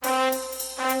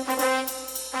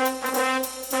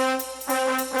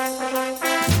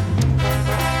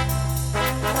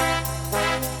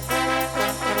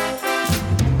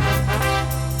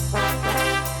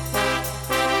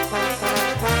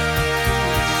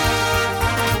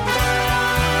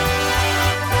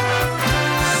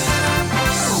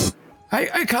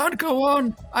I can't go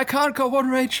on. I can't go on,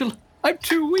 Rachel. I'm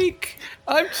too weak.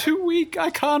 I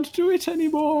can't do it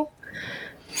anymore.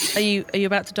 Are you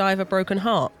about to die of a broken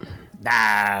heart?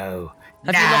 No.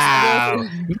 Have you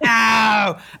lost the will?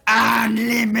 No.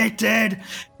 Unlimited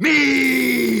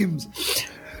memes.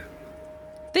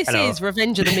 This Hello. is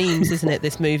Revenge of the Memes, isn't it,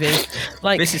 this movie?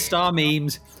 Like, This is Star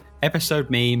Memes, episode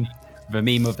meme, the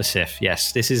meme of the Sith.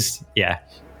 Yes, this is, yeah.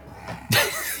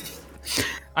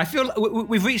 I feel like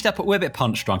we've reached up, we're a bit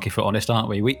punch drunk, if we're honest, aren't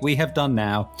we? We have done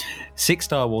now 6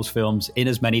 Star Wars films in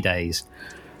as many days.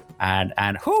 And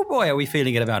oh boy, are we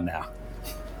feeling it about now.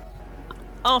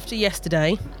 after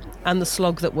yesterday and the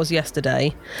slog that was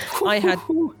yesterday, I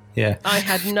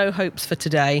had no hopes for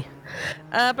today.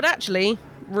 But actually,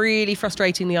 really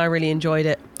frustratingly, I really enjoyed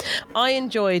it. I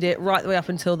enjoyed it right the way up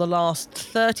until the last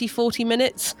 30, 40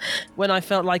 minutes when I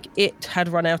felt like it had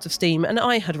run out of steam, and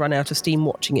I had run out of steam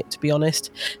watching it, to be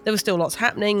honest. There was still lots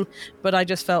happening, but I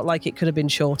just felt like it could have been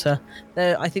shorter.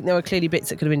 I think there were clearly bits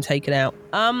that could have been taken out.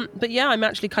 But yeah, I'm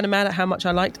actually kind of mad at how much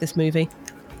I liked this movie.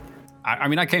 I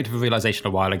mean, I came to the realization a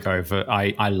while ago that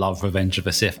I love Revenge of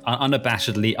the Sith.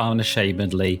 Unabashedly,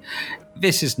 unashamedly.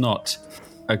 This is not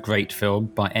a great film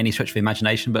by any stretch of the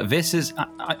imagination, but this is,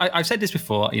 I've said this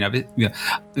before,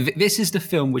 this is the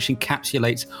film which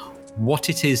encapsulates what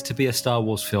it is to be a Star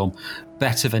Wars film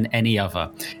better than any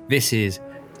other. This is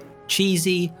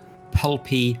cheesy,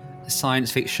 pulpy,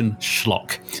 science fiction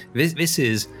schlock. This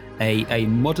is a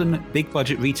modern,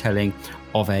 big-budget retelling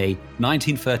of a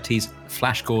 1930s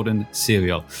Flash Gordon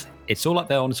serial. It's all up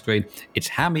there on the screen. It's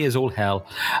hammy as all hell.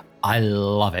 I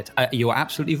love it. You're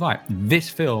absolutely right. This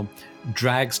film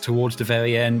drags towards the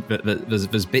very end.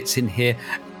 There's bits in here.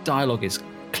 Dialogue is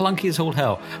clunky as all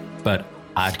hell. But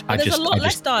there's a lot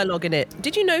less dialogue in it.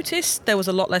 Did you notice there was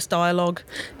a lot less dialogue?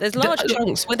 There's large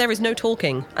chunks where there is no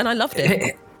talking, and I loved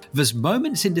it. There's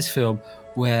moments in this film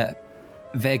where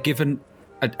they're given,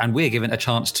 and we're given, a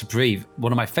chance to breathe.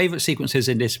 One of my favourite sequences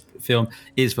in this film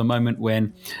is the moment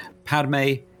when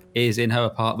Padme is in her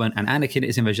apartment and Anakin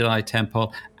is in the Jedi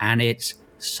Temple, and it's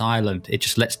silent. It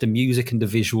just lets the music and the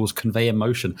visuals convey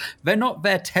emotion. They're not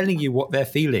there telling you what they're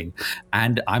feeling.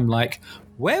 And I'm like,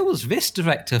 where was this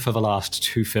director for the last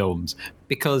 2 films?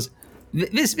 Because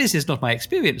this is not my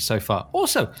experience so far.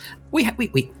 Also, we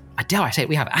dare I say it,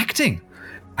 we have acting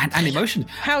and emotion.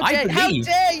 How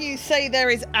dare you say there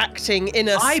is acting in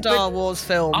a Star Wars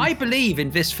film? I believe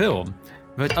in this film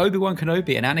that Obi-Wan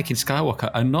Kenobi and Anakin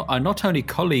Skywalker are not only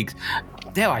colleagues,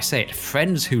 dare I say it,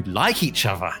 friends who like each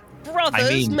other.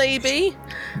 Brothers, maybe.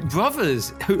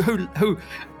 Brothers who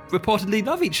reportedly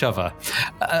love each other.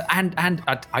 And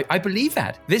I believe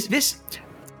that. This,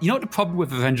 you know what the problem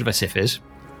with Revenge of the Sith is?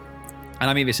 And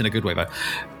I mean this in a good way, though.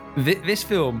 This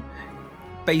film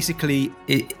basically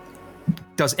it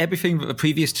does everything that the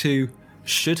previous 2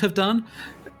 should have done,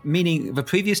 meaning the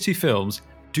previous 2 films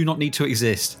do not need to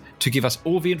exist to give us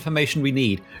all the information we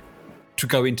need to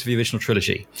go into the original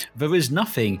trilogy. There is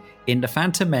nothing in The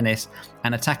Phantom Menace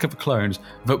and Attack of the Clones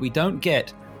that we don't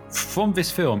get from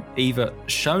this film, either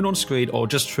shown on screen or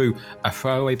just through a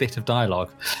throwaway bit of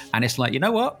dialogue. And it's like, you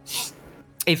know what?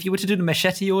 If you were to do the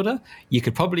machete order, you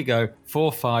could probably go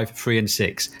 4, 5, 3, and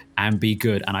 6 and be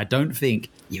good. And I don't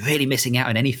think you're really missing out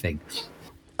on anything.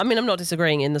 I mean, I'm not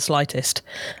disagreeing in the slightest.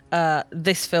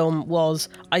 This film was,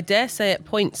 I dare say at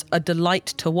points, a delight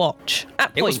to watch.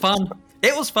 It was fun.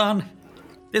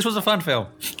 This was a fun film.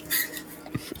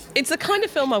 It's the kind of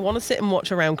film I want to sit and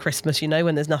watch around Christmas,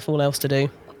 when there's nothing else to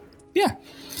do. Yeah.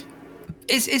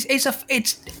 It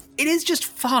is just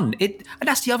fun. And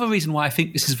that's the other reason why I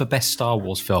think this is the best Star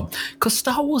Wars film. Because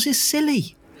Star Wars is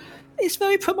silly. It's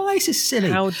very premise, it's silly.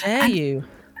 How dare you?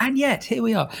 And yet, here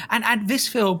we are. And this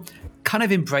film kind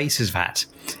of embraces that.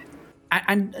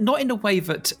 And not in the way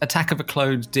that Attack of the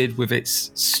Clones did with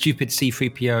its stupid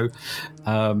C-3PO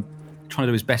trying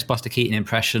to do his best Buster Keaton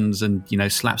impressions and,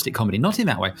 slapstick comedy. Not in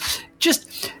that way.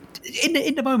 Just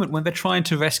in the moment when they're trying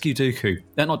to rescue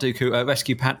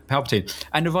rescue Palpatine,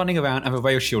 and they're running around and the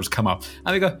rail shields come up.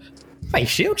 And we go, rail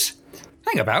shields?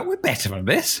 Hang about, we're better than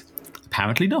this.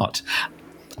 Apparently not.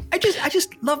 I just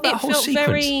love that whole sequence. It felt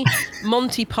very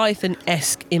Monty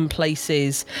Python-esque in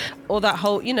places, or that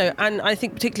whole, and I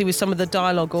think particularly with some of the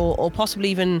dialogue, or possibly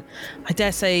even, I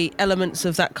dare say, elements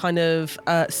of that kind of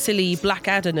silly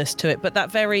Blackadder-ness to it, but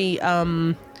that very,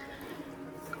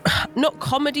 not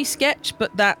comedy sketch,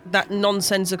 but that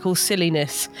nonsensical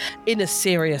silliness in a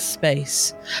serious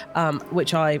space,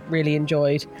 which I really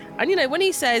enjoyed. And, when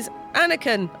he says,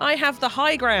 Anakin, I have the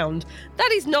high ground,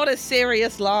 that is not a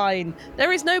serious line.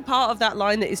 There is no part of that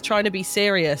line that is trying to be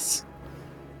serious.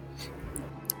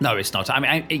 No, it's not. I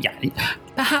mean,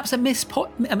 perhaps a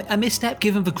misstep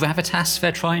given the gravitas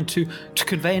they're trying to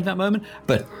convey in that moment,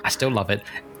 but I still love it.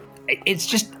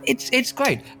 It's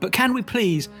great. But can we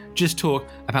please just talk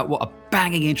about what a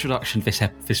banging introduction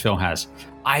this film has?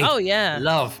 I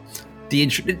love the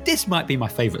intro. This might be my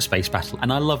favourite space battle,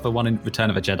 and I love the one in Return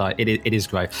of the Jedi. It is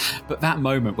great. But that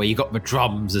moment where you got the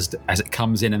drums as it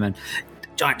comes in, and then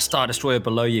giant Star Destroyer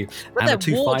below you, but and the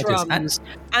two fighters.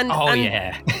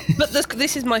 But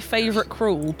this is my favourite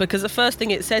crawl, because the first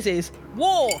thing it says is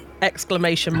 "War!" !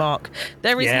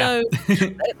 There is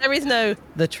no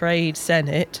the Trade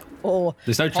Senate or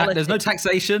there's no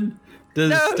taxation. There's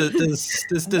no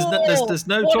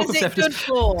what talk is of it good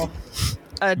for?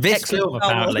 This film,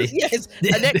 apparently. Yes,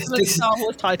 an excellent Star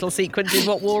Wars title sequence is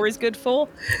what war is good for.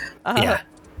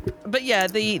 But yeah,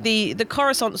 the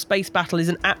Coruscant space battle is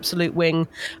an absolute wing.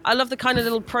 I love the kind of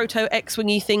little proto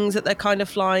X-wingy things that they're kind of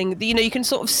flying. You know, you can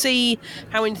sort of see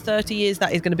how in 30 years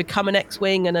that is going to become an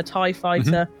X-wing and a TIE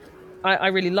fighter. Mm-hmm. I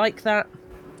really like that.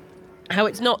 How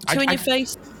it's not too in your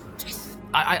face.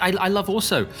 I love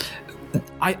also.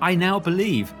 I now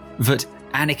believe that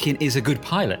Anakin is a good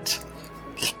pilot.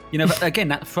 You know, but again,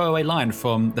 that throwaway line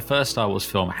from the first Star Wars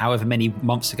film, however many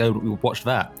months ago we watched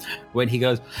that, when he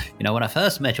goes, you know, when I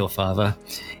first met your father,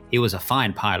 he was a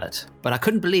fine pilot, but I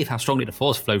couldn't believe how strongly the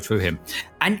Force flowed through him.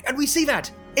 And we see that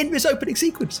in this opening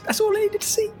sequence. That's all I needed to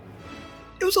see.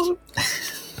 It was awesome.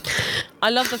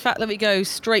 I love the fact that we go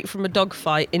straight from a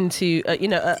dogfight into,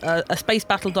 a space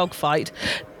battle dogfight,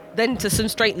 then to some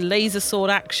straight laser sword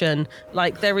action.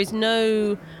 Like, there is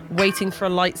no waiting for a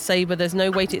lightsaber. There's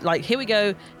no waiting. Like, here we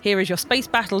go. Here is your space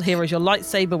battle. Here is your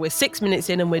lightsaber. We're 6 minutes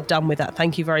in and we're done with that.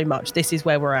 Thank you very much. This is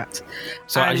where we're at.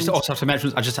 So I just also have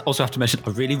to mention, I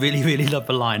really, really, really love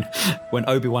the line when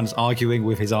Obi-Wan's arguing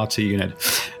with his R2 unit,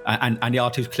 and the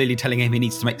R2's clearly telling him he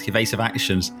needs to make evasive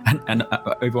actions, and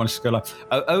Obi-Wan's just go like,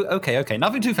 oh, okay,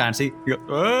 nothing too fancy. You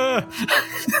go,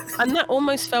 and that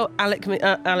almost felt Alec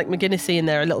McGuinnessy in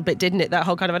there a little bit, didn't it? That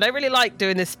whole kind of, I don't really like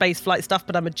doing this space flight stuff,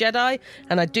 but I'm a Jedi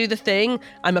and I do the thing.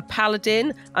 I'm a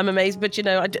paladin. I'm amazed, but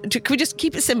can we just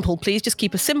keep it simple, please? Just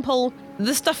keep it simple.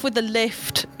 The stuff with the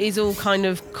lift is all kind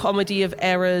of comedy of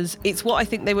errors. It's what I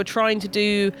think they were trying to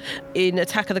do in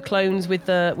Attack of the Clones with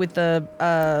the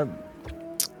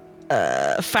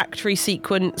factory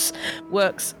sequence.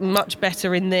 Works much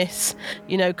better in this,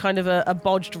 kind of a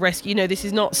bodged rescue. This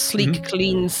is not sleek,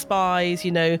 clean spies.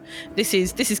 This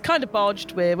is kind of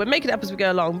bodged. We're making it up as we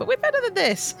go along, but we're better than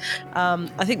this.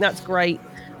 I think that's great.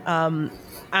 And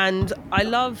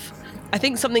I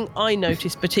think something I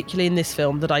noticed particularly in this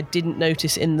film that I didn't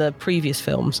notice in the previous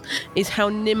films is how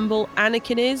nimble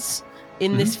Anakin is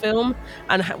in this film,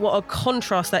 and what a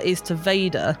contrast that is to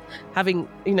Vader. Having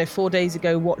 4 days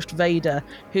ago watched Vader,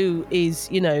 who is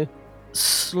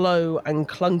slow and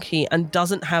clunky and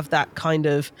doesn't have that kind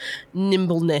of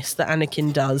nimbleness that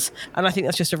Anakin does, and I think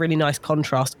that's just a really nice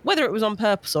contrast, whether it was on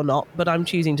purpose or not, but I'm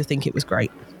choosing to think it was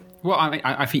great. Well,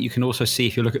 I think you can also see,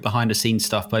 if you look at behind-the-scenes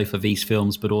stuff, both of these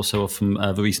films, but also from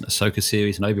the recent Ahsoka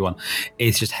series and Obi-Wan,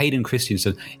 it's just Hayden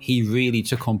Christensen. He really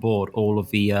took on board all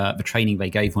of the training they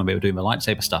gave when they were doing the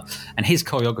lightsaber stuff, and his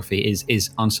choreography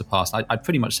is unsurpassed. I'd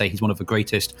pretty much say he's one of the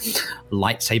greatest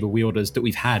lightsaber wielders that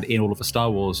we've had in all of the Star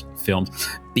Wars films,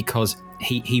 because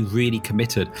he really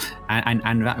committed,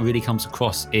 and that really comes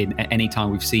across in any time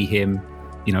we see him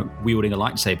wielding a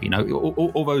lightsaber.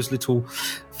 All those little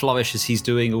flourishes he's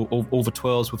doing, all the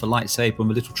twirls with the lightsaber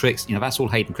and the little tricks, that's all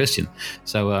Hayden Christian.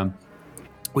 So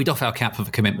we doff our cap for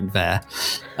the commitment there.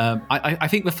 I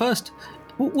think the first,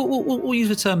 we'll use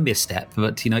the term misstep,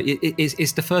 but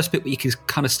it's the first bit where you can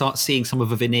kind of start seeing some of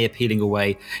the veneer peeling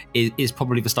away is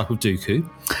probably the stuff with Dooku,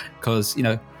 because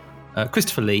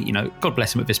Christopher Lee, God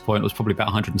bless him at this point, was probably about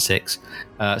 106.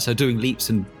 So doing leaps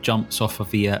and jumps off of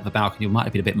the balcony might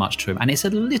have been a bit much to him. And it's a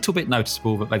little bit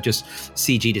noticeable that they've just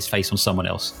CG'd his face on someone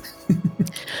else.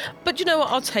 But you know what?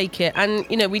 I'll take it. And,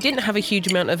 we didn't have a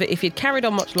huge amount of it. If he'd carried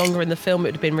on much longer in the film, it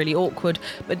would have been really awkward.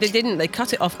 But they didn't. They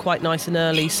cut it off quite nice and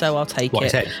early, so I'll take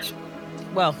it.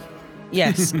 Well,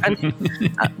 yes. And,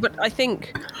 but I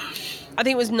think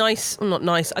it was nice. Well, not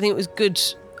nice. I think it was good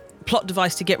plot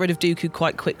device to get rid of Dooku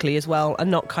quite quickly as well, and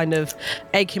not kind of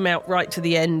egg him out right to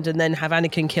the end and then have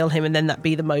Anakin kill him and then that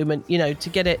be the moment, to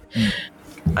get it.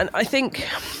 And I think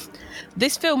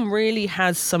this film really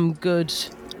has some good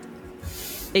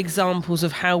examples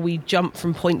of how we jump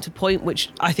from point to point, which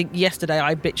I think yesterday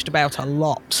I bitched about a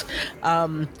lot.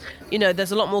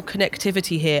 There's a lot more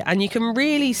connectivity here, and you can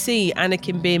really see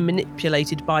Anakin being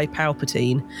manipulated by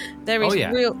Palpatine. There is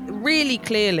really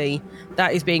clearly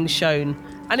that is being shown.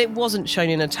 and it wasn't shown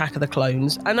in Attack of the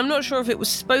Clones. And I'm not sure if it was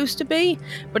supposed to be,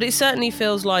 but it certainly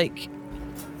feels like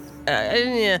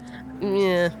they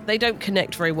don't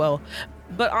connect very well.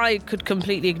 But I could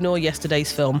completely ignore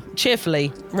yesterday's film,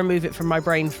 cheerfully remove it from my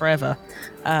brain forever,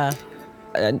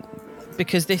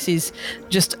 because this is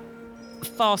just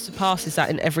far surpasses that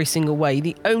in every single way.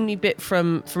 The only bit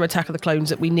from Attack of the Clones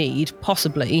that we need,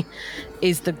 possibly,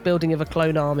 is the building of a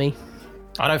clone army.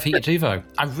 I don't think you do, though.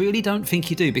 I really don't think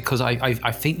you do, because I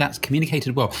think that's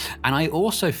communicated well. And I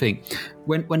also think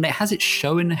when it has it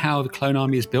shown how the clone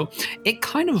army is built, it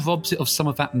kind of robs it of some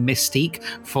of that mystique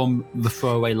from the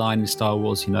throwaway line in Star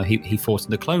Wars, he fought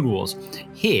in the Clone Wars.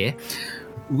 Here,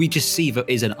 we just see that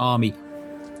is an army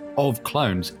of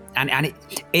clones, and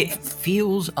it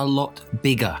feels a lot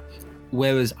bigger.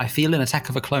 Whereas I feel in Attack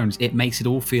of the Clones, it makes it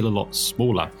all feel a lot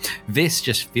smaller. This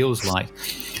just feels like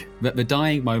the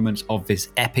dying moments of this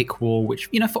epic war, which,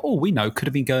 for all we know, could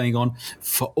have been going on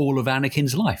for all of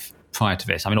Anakin's life prior to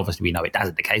this. I mean, obviously we know it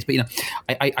isn't the case, but,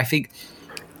 I think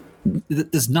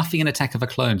there's nothing in Attack of the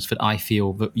Clones that I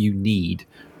feel that you need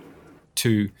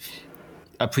to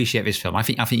appreciate this film. I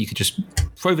think you could just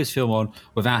throw this film on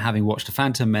without having watched The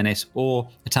Phantom Menace or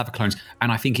Attack of the Clones,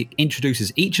 and I think it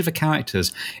introduces each of the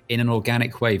characters in an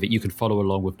organic way that you can follow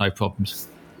along with no problems.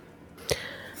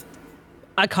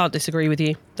 I can't disagree with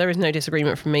you. There is no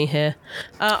disagreement from me here.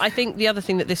 I think the other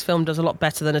thing that this film does a lot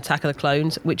better than Attack of the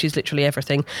Clones, which is literally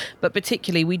everything, but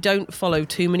particularly we don't follow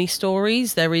too many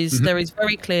stories. There is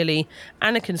very clearly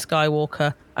Anakin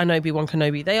Skywalker and Obi-Wan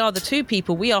Kenobi. They are the two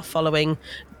people we are following,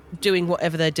 doing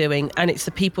whatever they're doing, and it's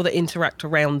the people that interact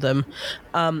around them.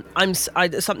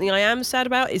 Something I am sad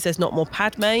about is there's not more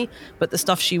Padme, but the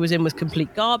stuff she was in was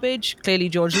complete garbage. Clearly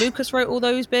George Lucas wrote all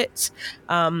those bits.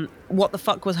 What the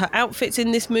fuck was her outfits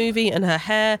in this movie and her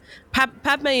hair?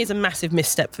 Padme is a massive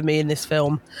misstep for me in this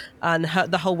film, and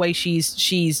the whole way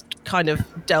she's kind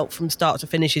of dealt from start to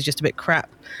finish is just a bit crap.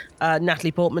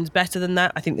 Natalie Portman's better than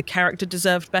that. I think the character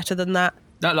deserved better than that.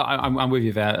 No, I'm with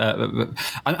you there.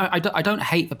 I don't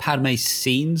hate the Padme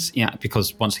scenes,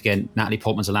 because once again, Natalie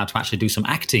Portman's allowed to actually do some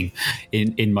acting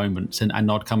in moments and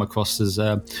not come across as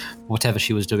whatever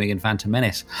she was doing in Phantom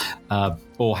Menace,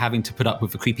 or having to put up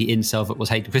with the creepy incel that was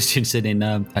Hayden Christensen in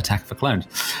Attack of the Clones.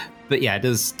 But yeah,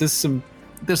 there's some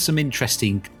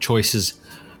interesting choices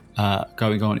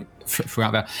going on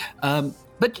throughout there.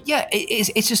 But yeah,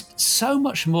 it's just so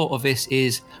much more of this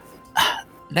is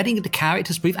letting the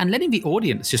characters breathe and letting the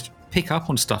audience just pick up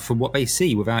on stuff from what they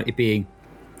see without it being,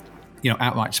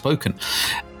 outright spoken.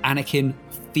 Anakin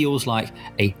feels like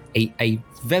a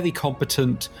very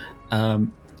competent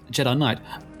Jedi Knight,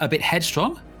 a bit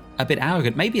headstrong, a bit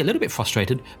arrogant, maybe a little bit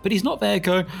frustrated, but he's not there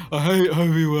going, I hate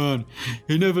Obi-Wan,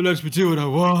 he never lets me do what I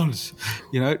want,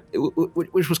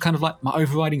 which was kind of like my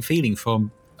overriding feeling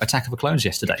from Attack of the Clones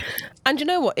yesterday. And you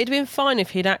know what? It'd been fine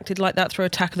if he'd acted like that through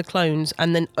Attack of the Clones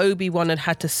and then Obi-Wan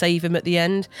had to save him at the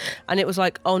end. And it was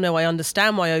like, oh no, I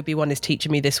understand why Obi-Wan is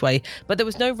teaching me this way. But there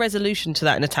was no resolution to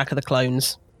that in Attack of the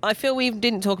Clones. I feel we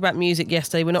didn't talk about music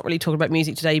yesterday. We're not really talking about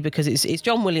music today because it's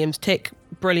John Williams, tick,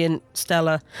 brilliant,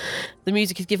 stellar. The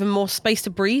music is given more space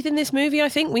to breathe in this movie, I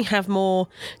think. We have more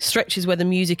stretches where the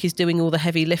music is doing all the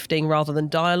heavy lifting rather than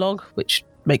dialogue, which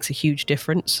makes a huge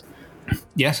difference.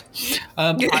 Yes.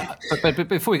 But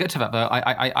before we get to that,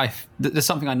 though, there's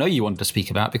something I know you wanted to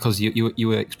speak about because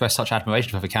you expressed such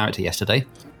admiration for the character yesterday.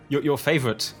 Your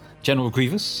favourite, General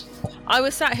Grievous? I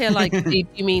was sat here like, do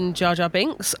you mean Jar Jar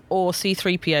Binks or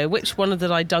C-3PO? Which one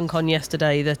did I dunk on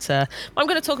yesterday? That I'm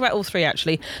going to talk about all three,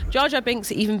 actually. Jar Jar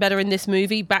Binks, even better in this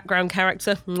movie. Background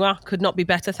character, could not be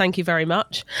better. Thank you very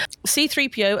much.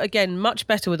 C-3PO, again, much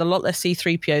better with a lot less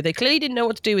C-3PO. They clearly didn't know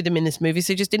what to do with him in this movie,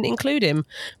 so they just didn't include him.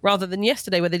 Rather than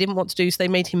yesterday, where they didn't want to do, so they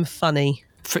made him funny.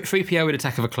 3PO in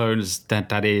Attack of the Clones,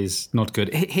 that is not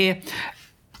good. Here,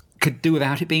 could do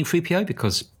without it being 3PO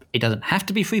because it doesn't have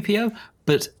to be 3PO,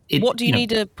 but what do you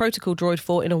need a protocol droid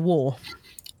for in a war?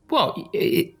 Well,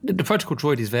 the protocol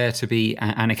droid is there to be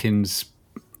Anakin's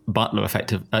butler, not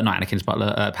Anakin's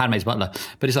butler, Padme's butler.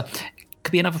 But it's like, it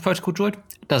could be another protocol droid.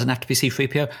 It doesn't have to be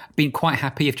C-3PO. Been quite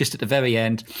happy if just at the very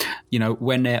end,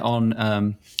 when they're on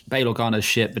Bail Organa's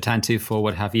ship, the Tantu,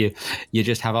 what have you, you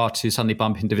just have R2 suddenly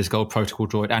bump into this gold protocol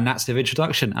droid, and that's their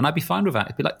introduction. And I'd be fine with that.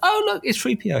 It'd be like, oh, look, it's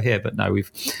 3PO here. But no,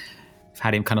 we've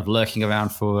had him kind of lurking around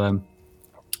for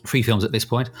 3 films at this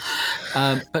point.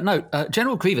 But no,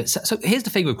 General Grievous. So here's the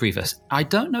thing with Grievous. I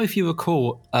don't know if you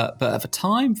recall, but at the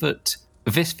time that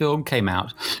this film came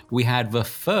out, we had the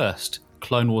first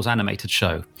Clone Wars animated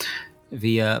show.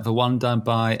 the one done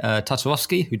by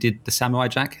Tartarovsky, who did the Samurai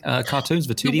Jack cartoons,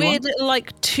 the 2D weird, one.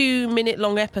 like 2-minute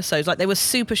long episodes, like they were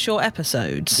super short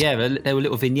episodes. Yeah, they were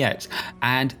little vignettes,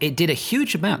 and it did a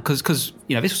huge amount because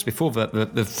this was before the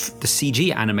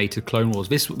CG animated Clone Wars.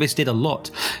 This did a lot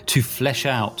to flesh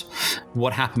out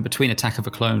what happened between Attack of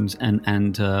the Clones and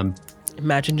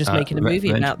imagine just making a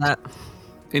movie about that.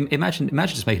 Imagine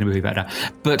just making a movie about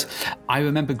that. But I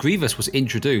remember Grievous was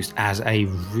introduced as a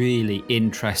really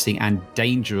interesting and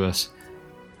dangerous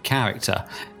character,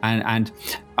 and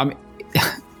I mean,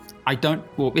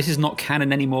 this is not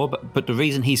canon anymore, but the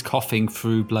reason he's coughing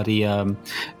through bloody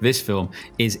this film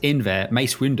is in there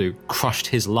Mace Windu crushed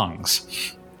his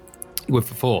lungs with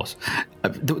the Force.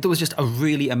 There was just a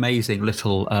really amazing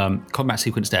little combat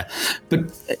sequence there, but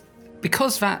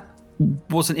because that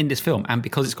wasn't in this film and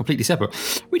because it's completely separate,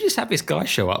 we just have this guy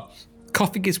show up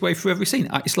coughing his way through every scene.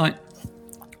 It's like,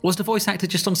 was the voice actor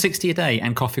just on 60 a day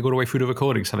and coughing all the way through the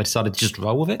recording, so they decided to just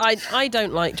roll with it? I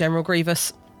don't like General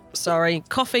Grievous. Sorry,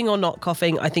 coughing or not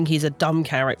coughing, I think he's a dumb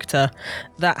character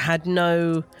that had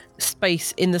no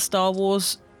space in the Star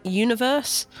Wars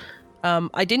universe.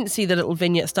 I didn't see the little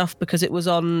vignette stuff because it was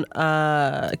on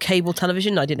cable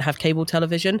television. I didn't have cable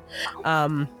television.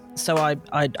 So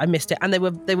I missed it, and they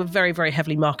were very, very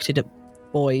heavily marketed at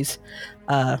boys.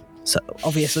 So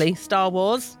obviously, Star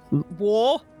Wars,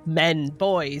 war, men,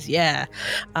 boys, yeah.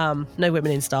 No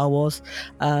women in Star Wars,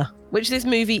 which this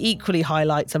movie equally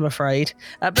highlights, I'm afraid.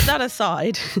 But that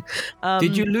aside,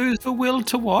 did you lose the will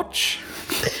to watch?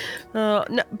 No,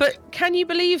 but can you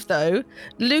believe though?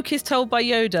 Luke is told by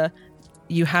Yoda,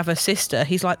 "You have a sister."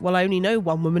 He's like, "Well, I only know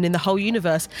one woman in the whole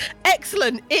universe."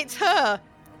 Excellent, it's her.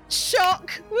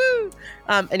 Shock! Woo!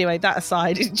 Anyway, that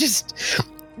aside, it just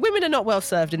women are not well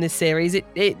served in this series.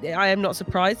 I am not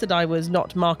surprised that I was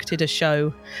not marketed a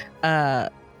show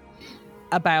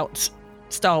about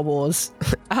Star Wars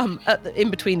in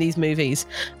between these movies.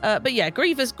 But yeah,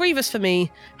 Grievous for me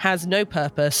has no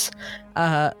purpose.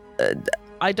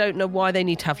 I don't know why they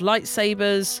need to have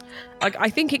lightsabers. I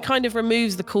think it kind of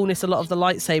removes the coolness a lot of the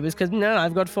lightsabers because now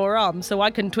I've got 4 arms, so I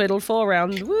can twiddle 4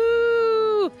 rounds.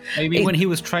 Woo! I mean, when he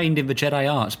was trained in the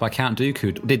Jedi arts by Count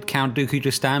Dooku, did Count Dooku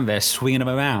just stand there swinging them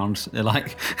around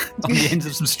like on the ends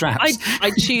of some straps?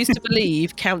 I choose to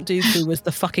believe Count Dooku was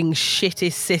the fucking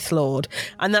shittest Sith Lord,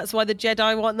 and that's why the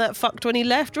Jedi weren't that fucked when he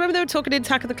left. Remember they were talking in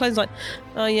Attack of the Clones like,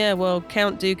 oh yeah, well,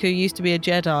 Count Dooku used to be a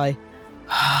Jedi.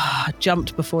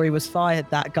 Jumped before he was fired,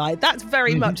 that guy. That's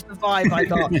very much the vibe I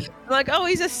got. Like, oh,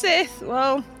 he's a Sith.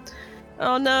 Well,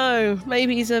 oh no,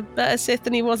 maybe he's a better Sith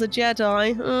than he was a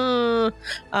Jedi.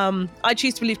 I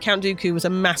choose to believe Count Dooku was a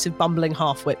massive bumbling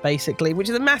half-wit, basically, which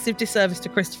is a massive disservice to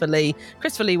Christopher Lee.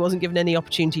 Christopher Lee wasn't given any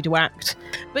opportunity to act.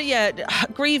 But yeah,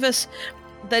 Grievous,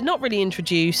 they're not really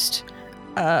introduced.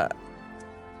 They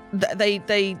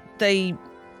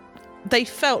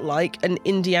felt like an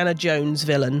Indiana Jones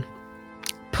villain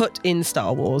put in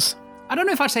Star Wars. I don't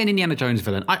know if I'd say an Indiana Jones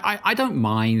villain. I don't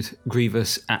mind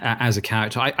Grievous as a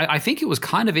character. I think it was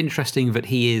kind of interesting that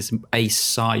he is a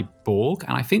cyborg,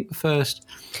 and I think the first...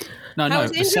 No,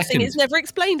 it's interesting. Second... It's never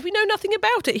explained. We know nothing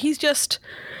about it. He's just...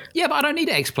 Yeah, but I don't need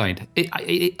it explained.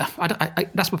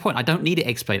 That's my point. I don't need it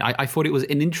explained. I thought it was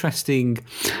an interesting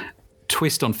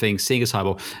twist on things, seeing a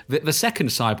cyborg. The second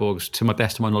cyborgs, to my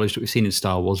best of my knowledge, that we've seen in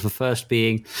Star Wars, the first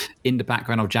being in the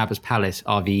background of Jabba's palace,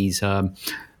 are these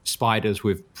spiders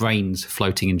with brains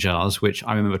floating in jars, which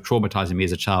I remember traumatizing me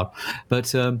as a child.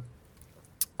 But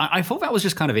I thought that was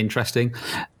just kind of interesting.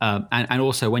 And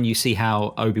also when you see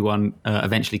how Obi-Wan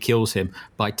eventually kills him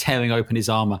by tearing open his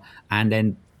armor and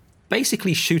then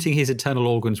basically shooting his internal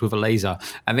organs with a laser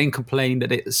and then complaining that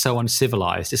it's so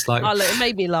uncivilized. It's like... Oh, look, it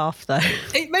made me laugh, though.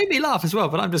 It made me laugh as well,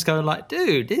 but I'm just going like,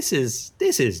 dude, this is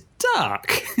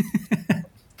dark.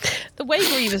 The way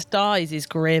Grievous dies is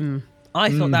grim. I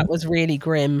thought that was really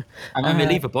grim. And then they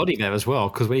leave a body there as well,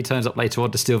 because when he turns up later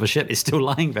on to steal the ship, it's still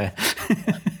lying there.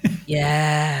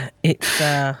 Yeah, it's...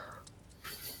 a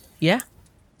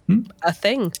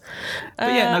thing.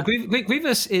 But yeah, no,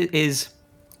 Grievous is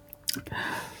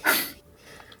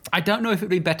I don't know if it would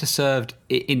be better served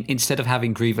instead of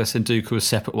having Grievous and Dooku as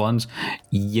separate ones.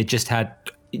 You just have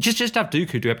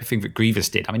Dooku do everything that Grievous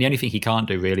did. I mean, the only thing he can't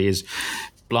do really is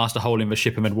blast a hole in the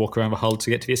ship and then walk around the hull to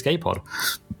get to the escape pod.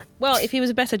 Well, if he was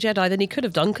a better Jedi, then he could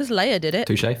have done, because Leia did it.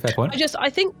 Touche, fair point. I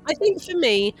think for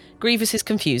me, Grievous is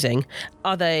confusing.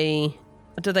 Are they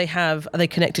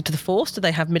connected to the Force? Do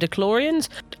they have midichlorians?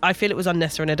 I feel it was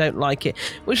unnecessary and I don't like it,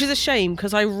 which is a shame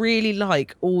because I really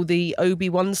like all the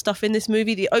Obi-Wan stuff in this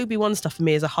movie. The Obi-Wan stuff for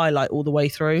me is a highlight all the way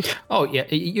through. Oh yeah,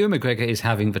 Ewan McGregor is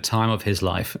having the time of his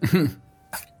life.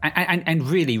 And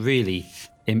really, really,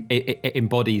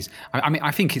 embodies. I mean,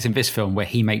 I think it's in this film where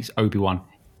he makes Obi-Wan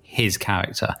his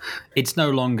character. It's no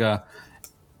longer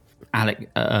Alec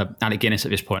Guinness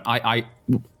at this point.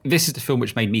 This is the film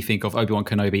which made me think of Obi-Wan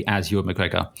Kenobi as Ewan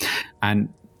McGregor,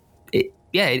 and it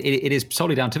is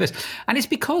solely down to this, and it's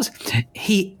because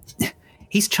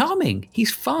he's charming,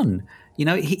 he's fun. You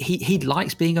know, he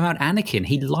likes being around Anakin.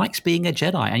 He likes being a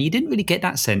Jedi, and you didn't really get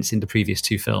that sense in the previous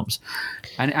two films.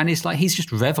 And it's like he's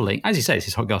just reveling, as you say, it's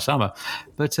his hot girl summer.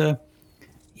 But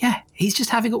he's just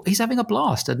having a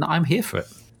blast, and I'm here for it.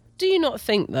 Do you not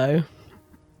think though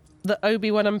that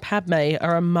Obi-Wan and Padme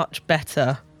are a much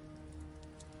better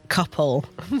couple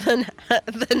than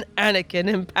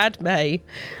Anakin and Padme?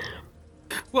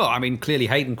 Well, I mean, clearly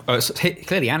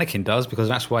Anakin does, because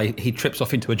that's why he trips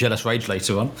off into a jealous rage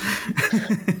later on.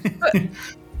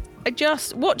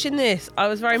 But watching this, I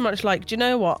was very much like, do you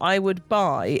know what I would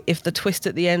buy if the twist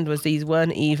at the end was these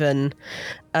weren't even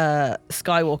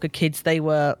Skywalker kids, they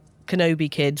were Kenobi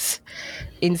kids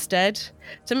instead.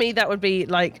 To me, that would be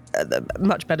like a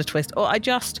much better twist. Or I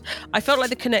felt like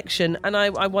the connection, and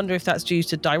I wonder if that's due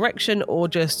to direction or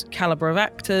just caliber of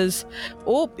actors,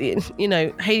 or, you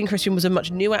know, Hayden Christensen was a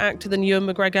much newer actor than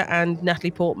Ewan McGregor and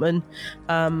Natalie Portman.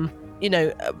 You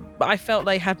know, but I felt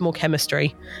they had more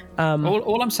chemistry.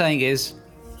 All I'm saying is,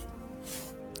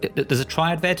 there's a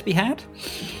triad there to be had.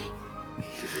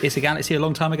 It's a galaxy a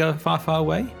long time ago, far, far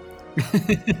away.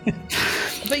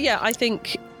 But yeah, I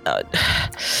think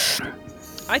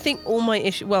all my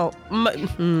issues, well,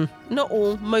 not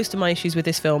all, most of my issues with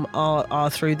this film are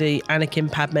through the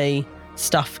Anakin Padme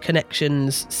stuff,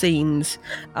 connections, scenes.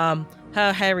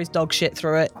 Her hair is dog shit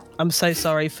through it. I'm so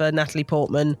sorry for Natalie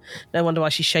Portman. No wonder why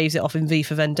she shaves it off in V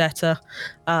for Vendetta.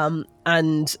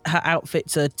 And her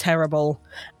outfits are terrible.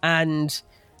 And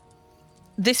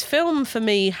this film for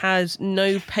me has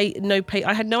no pay.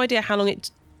 I had no idea how long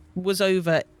it was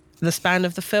over the span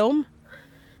of the film.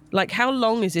 Like, how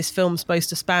long is this film supposed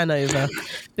to span over?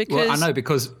 Because, well, I know,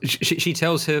 because she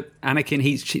tells her Anakin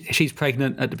she's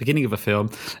pregnant at the beginning of the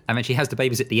film, and then she has the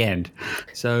babies at the end.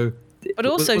 So, but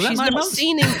also she's not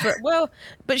seen him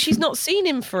but she's not seen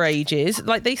him for ages.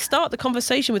 Like, they start the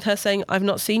conversation with her saying, "I've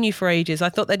not seen you for ages. I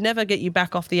thought they'd never get you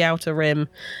back off the Outer Rim."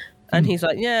 And he's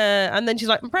like, yeah. And then she's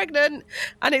like, "I'm pregnant."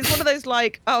 And it's one of those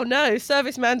like, oh no,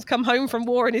 serviceman's come home from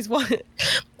war and his wife,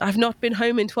 "I've not been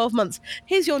home in 12 months.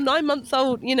 Here's your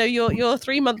 9-month-old, you know, your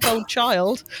 3-month-old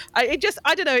child." I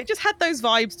don't know. It just had those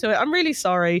vibes to it. I'm really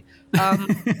sorry. But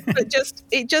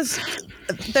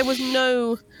there was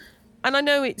no, and I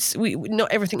know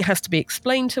not everything has to be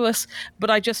explained to us, but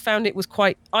I just found it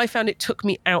took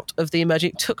me out of the immersion.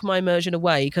 It took my immersion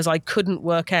away because I couldn't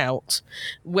work out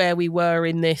where we were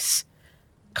in this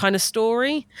kind of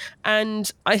story. And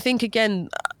I think, again,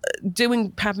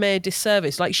 doing Padme a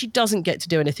disservice. Like, she doesn't get to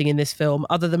do anything in this film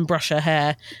other than brush her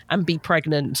hair and be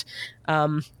pregnant.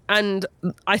 And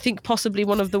I think possibly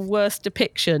one of the worst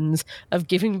depictions of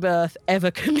giving birth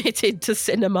ever committed to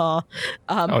cinema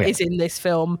is in this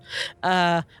film.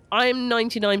 I'm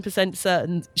 99%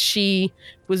 certain she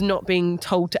was not being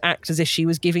told to act as if she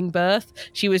was giving birth.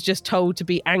 She was just told to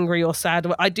be angry or sad.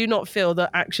 I do not feel the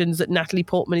actions that Natalie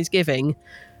Portman is giving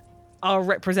are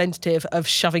representative of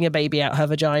shoving a baby out her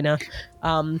vagina.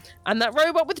 And that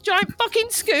robot with the giant fucking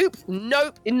scoop,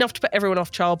 nope, enough to put everyone off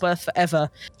childbirth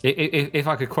forever. If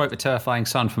I could quote the terrifying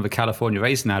son from the California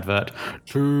Raisin advert,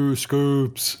 2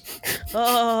 scoops.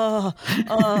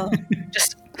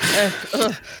 Just...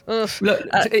 Look,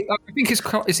 I think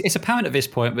it's apparent at this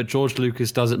point that George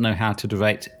Lucas doesn't know how to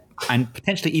direct and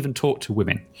potentially even talk to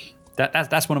women.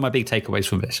 That's one of my big takeaways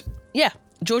from this. Yeah,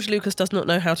 George Lucas does not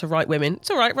know how to write women.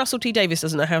 It's all right. Russell T Davies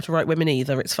doesn't know how to write women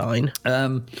either. It's fine.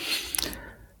 Can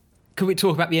we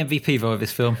talk about the MVP though of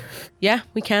this film? Yeah,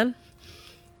 we can.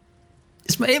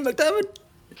 It's Ian McDermott.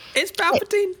 It's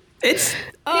Palpatine.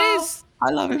 I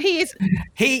love him. He is.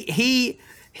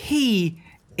 He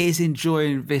is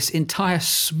enjoying this entire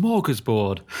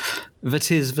smorgasbord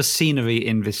that is the scenery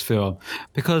in this film.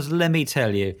 Because let me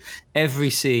tell you, every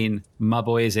scene my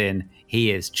boy is in, he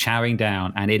is chowing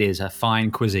down, and it is a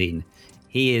fine cuisine.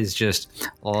 He is just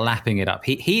lapping it up.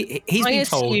 He's been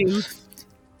told.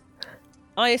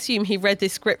 I assume he read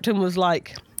this script and was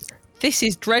like, "This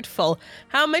is dreadful.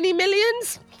 How many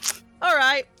millions? All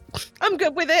right, I'm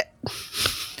good with it."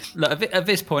 Look, at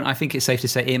this point, I think it's safe to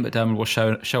say Ian McDermott will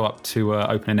show up to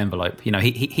open an envelope. You know,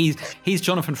 he's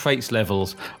Jonathan Frakes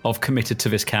levels of committed to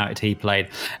this character he played,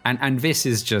 and this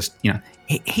is just, you know,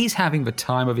 he's having the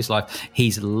time of his life.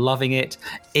 He's loving it.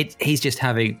 He's just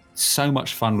having so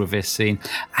much fun with this scene,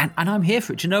 and I'm here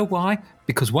for it. Do you know why?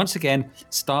 Because once again,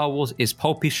 Star Wars is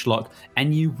pulpy schlock,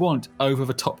 and you want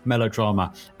over-the-top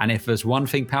melodrama. And if there's one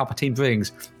thing Palpatine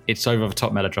brings, it's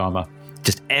over-the-top melodrama.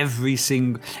 Just every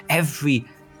single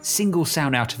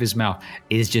sound out of his mouth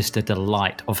is just a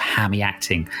delight of hammy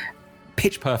acting.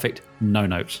 Pitch perfect, no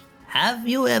notes. Have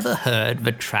you ever heard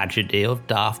the tragedy of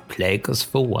Darth Plagueis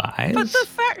for Wives? But the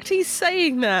fact he's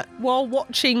saying that while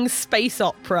watching space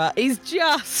opera is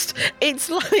just... It's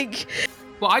like...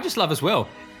 Well, I just love as well,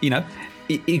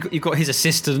 you've got his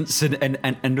assistants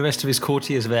and the rest of his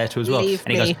courtiers there too as well. Leave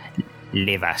and he me. goes,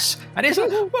 leave us. And he's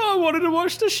like, well, I wanted to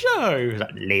watch the show. He's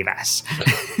like, leave us.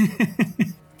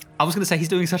 I was going to say he's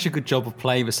doing such a good job of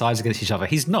playing the sides against each other.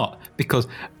 He's not, because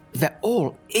they're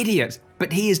all idiots,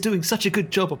 but he is doing such a good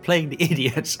job of playing the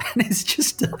idiots. And it's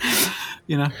just,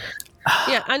 Yeah,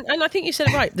 and I think you said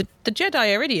it right. The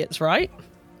Jedi are idiots, right?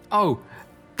 Oh,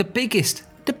 the biggest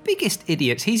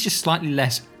idiots. He's just slightly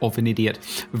less of an idiot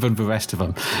than the rest of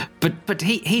them. But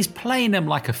he's playing them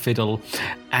like a fiddle,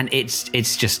 and it's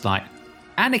just like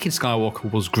Anakin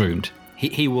Skywalker was groomed.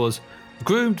 He was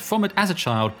groomed as a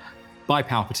child by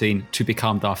Palpatine to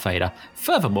become Darth Vader.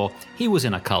 Furthermore, he was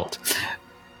in a cult.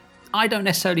 I don't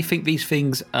necessarily think these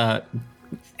things they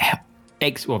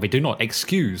do not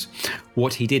excuse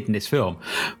what he did in this film,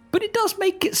 but it does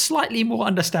make it slightly more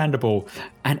understandable,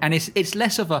 and it's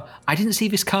less of a I didn't see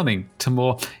this coming to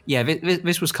more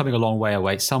this was coming a long way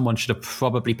away. Someone should have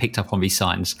probably picked up on these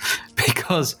signs,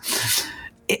 because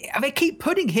they keep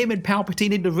putting him and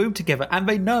Palpatine in the room together, and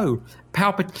they know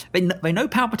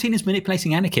Palpatine is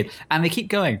manipulating Anakin, and they keep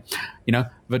going.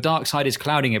 The dark side is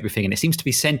clouding everything, and it seems to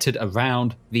be centered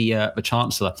around the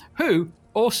Chancellor, who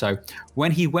also,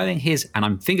 when he wearing his, and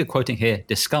I'm finger quoting here,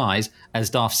 disguise as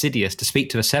Darth Sidious to speak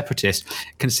to a separatist,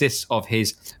 consists of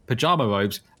his pajama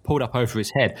robes pulled up over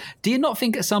his head. Do you not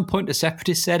think at some point the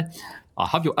separatist said,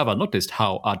 have you ever noticed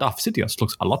how Darth Sidious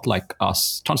looks a lot like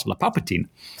Chancellor Palpatine?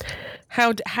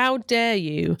 How dare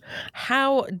you?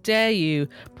 How dare you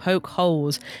poke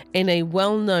holes in a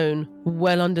well-known,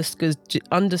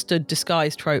 well-understood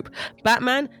disguise trope?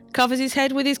 Batman covers his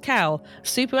head with his cowl.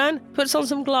 Superman puts on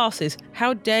some glasses.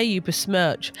 How dare you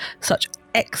besmirch such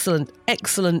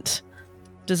excellent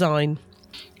design?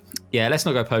 Yeah, let's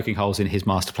not go poking holes in his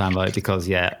master plan though, because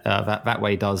that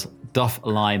way doth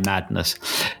lie madness.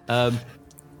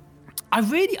 I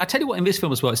tell you what, in this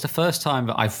film as well, it's the first time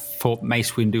that I thought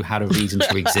Mace Windu had a reason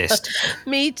to exist.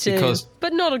 Me too,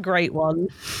 but not a great one.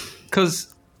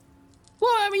 Because,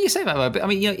 you say that, but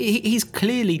he's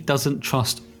clearly doesn't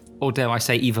trust, or dare I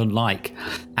say, even like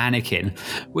Anakin,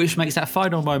 which makes that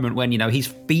final moment when he's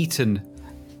beaten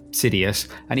Sidious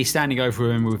and he's standing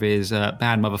over him with his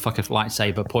bad motherfucker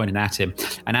lightsaber pointing at him,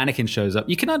 and Anakin shows up.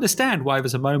 You can understand why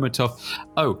there's a moment of,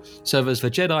 so there's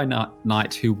the Jedi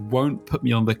Knight who won't put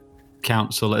me on the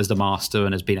council as the master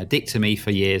and has been a dick to me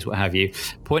for years, what have you,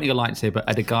 pointing a lightsaber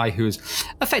at a guy who has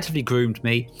effectively groomed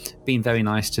me, been very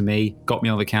nice to me, got me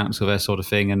on the council, that sort of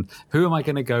thing, and who am I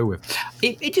going to go with?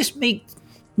 It just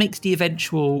makes the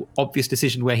eventual obvious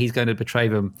decision where he's going to betray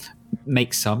them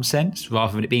make some sense,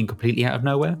 rather than it being completely out of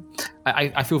nowhere.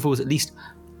 I feel there was at least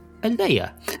a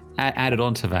layer added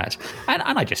onto that, and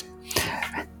I just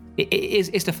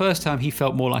it's the first time he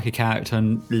felt more like a character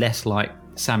and less like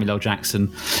Samuel L.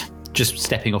 Jackson just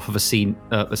stepping off of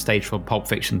the stage from Pulp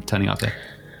Fiction, turning up there.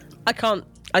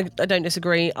 I don't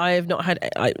disagree. I have not had...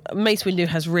 Mace Windu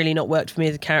has really not worked for me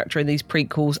as a character in these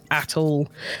prequels at all.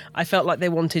 I felt like they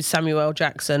wanted Samuel L.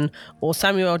 Jackson, or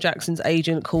Samuel L. Jackson's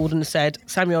agent called and said,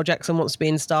 Samuel L. Jackson wants to be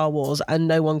in Star Wars, and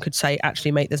no one could say,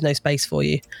 actually, mate, there's no space for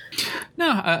you.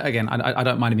 No, again, I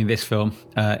don't mind him in this film,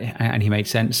 and he made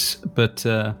sense, but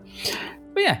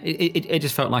yeah, it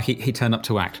just felt like he turned up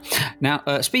to act. Now,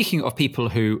 speaking of people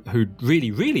who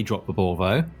really, really dropped the ball,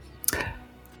 though,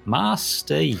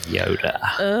 Master Yoda.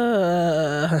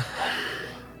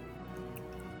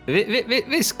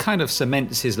 This kind of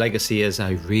cements his legacy as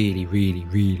a really, really,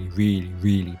 really, really,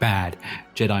 really bad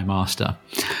Jedi Master.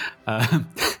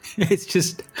 It's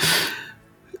just...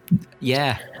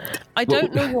 Yeah. I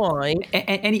don't know why.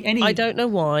 I don't know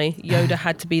why Yoda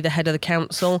had to be the head of the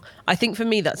council. I think for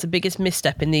me that's the biggest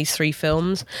misstep in these three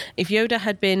films. If Yoda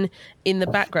had been in the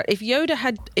background, if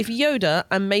Yoda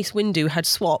and Mace Windu had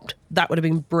swapped, that would have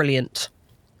been brilliant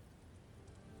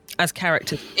as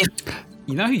characters.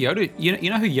 You know who Yoda? You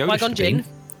know who Yoda should have been?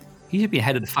 He should be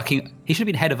head of the fucking. He should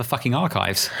have been head of the fucking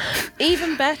archives.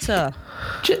 Even better.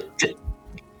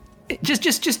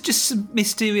 Just some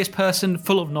mysterious person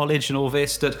full of knowledge and all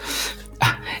this. That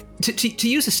to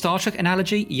use a Star Trek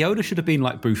analogy, Yoda should have been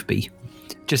like Boothby,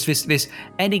 just this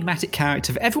enigmatic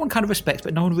character that everyone kind of respects,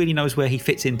 but no one really knows where he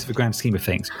fits into the grand scheme of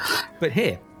things. But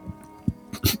here,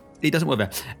 It doesn't work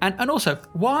there. And also,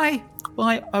 why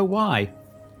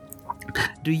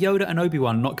do Yoda and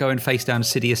Obi-Wan not go and face down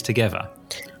Sidious together?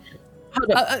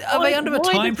 Are they under a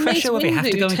time pressure where they have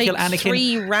to go and kill Anakin?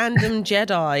 3 random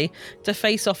Jedi to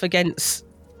face off against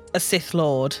a Sith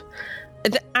Lord.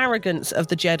 The arrogance of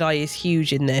the Jedi is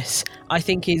huge in this, I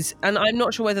think and I'm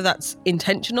not sure whether that's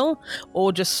intentional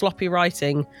or just sloppy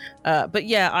writing. But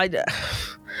yeah,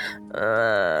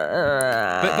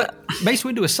 But Mace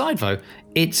Windu aside, though,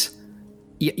 it's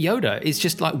Yoda is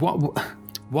just like, what?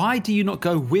 Why do you not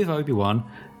go with Obi-Wan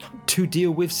to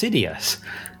deal with Sidious?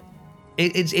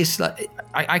 It's like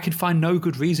I could find no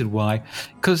good reason why.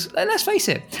 Because let's face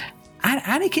it,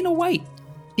 Anakin will wait.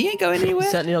 He ain't going anywhere.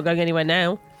 He's certainly not going anywhere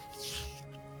now.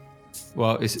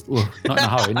 Well, not in a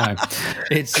hurry. No,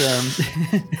 it's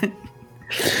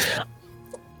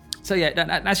So yeah,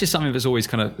 that's just something that's always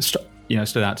kind of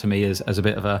stood out to me as a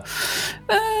bit of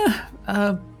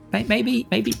a maybe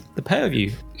the pair of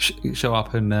you show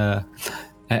up and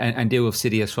deal with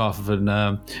Sidious rather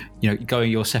than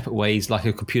going your separate ways like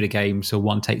a computer game. So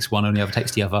one takes one and the other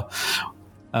takes the other.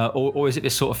 Or is it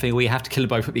this sort of thing where you have to kill them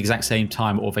both at the exact same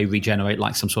time, or they regenerate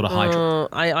like some sort of Hydra?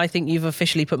 I think you've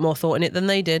officially put more thought in it than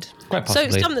they did. Quite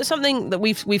possibly. So something that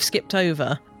we've skipped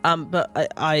over. But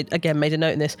I again made a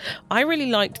note in this. I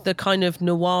really liked the kind of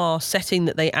noir setting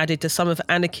that they added to some of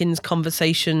Anakin's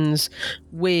conversations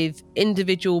with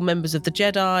individual members of the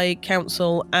Jedi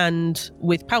Council and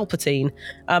with Palpatine,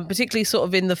 particularly sort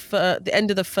of in the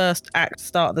end of the first act,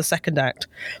 start of the second act.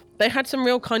 They had some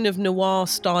real kind of noir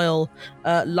style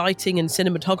lighting and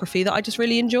cinematography that I just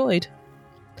really enjoyed.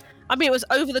 I mean, it was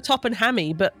over the top and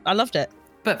hammy, but I loved it.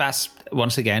 But that's,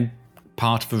 once again,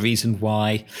 part of the reason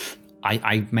why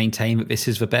I maintain that this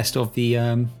is the best of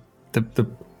the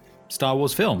Star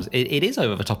Wars films. It is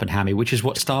over the top and hammy, which is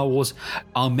what Star Wars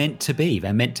are meant to be.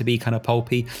 They're meant to be kind of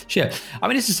pulpy shit. I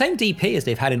mean, it's the same DP as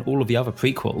they've had in all of the other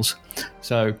prequels.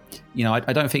 So, I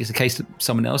don't think it's the case that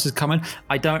someone else is coming.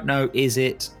 I don't know, is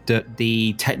it that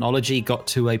the technology got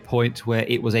to a point where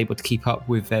it was able to keep up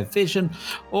with their vision?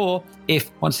 Or if,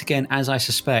 once again, as I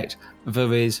suspect,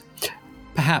 there is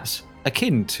perhaps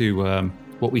akin to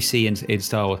what we see in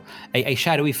Star Wars, a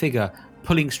shadowy figure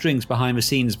pulling strings behind the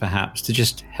scenes, perhaps, to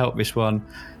just help this one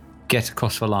get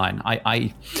across the line.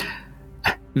 I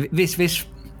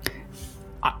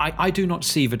do not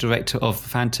see the director of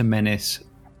Phantom Menace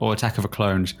or Attack of the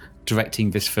Clones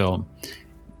directing this film.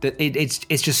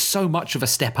 It's just so much of a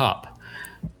step up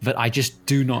that I just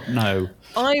do not know.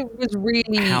 I was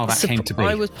really how that came to be.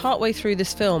 I was partway through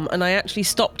this film and I actually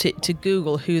stopped it to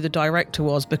Google who the director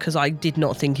was because I did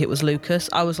not think it was Lucas.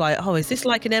 I was like, oh, is this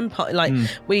like an Empire? Like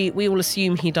we all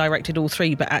assume he directed all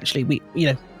 3, but actually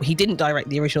he didn't direct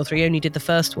the original 3, he only did the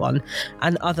first one,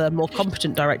 and other more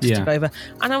competent directors took over.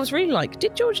 And I was really like,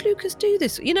 did George Lucas do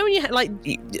this? When you had like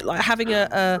having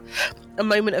a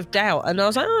moment of doubt, and I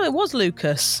was like, oh, it was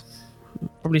Lucas.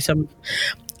 Probably some.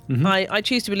 Mm-hmm. I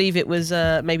choose to believe it was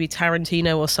maybe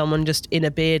Tarantino or someone just in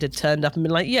a beard had turned up and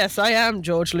been like, yes, I am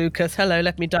George Lucas. Hello,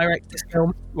 let me direct this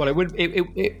film. Well,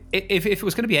 if it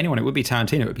was going to be anyone, it would be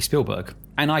Tarantino. It would be Spielberg.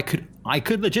 And I could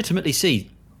legitimately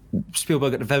see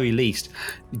Spielberg at the very least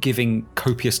giving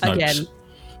copious notes. Again.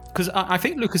 Because I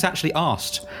think Lucas actually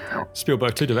asked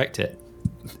Spielberg to direct it.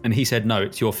 And he said, no,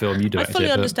 it's your film, you direct it. I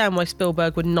fully understand why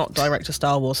Spielberg would not direct a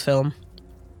Star Wars film.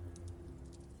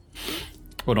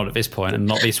 Well, not at this point, and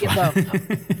not this one. Well,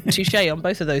 touche on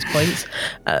both of those points.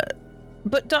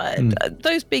 But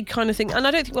those big kind of things, and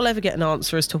I don't think we'll ever get an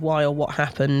answer as to why or what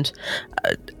happened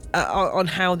on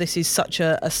how this is such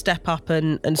a step up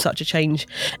and such a change.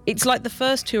 It's like the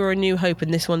first 2 are A New Hope,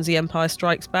 and this one's The Empire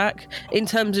Strikes Back, in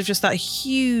terms of just that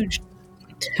huge...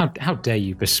 How dare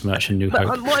you besmirch A New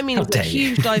Hope? What I mean is a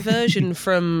huge diversion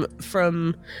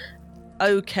from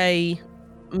okay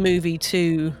movie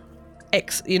to...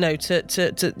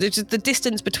 the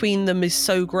distance between them is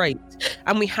so great,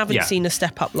 and we haven't seen a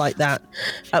step up like that.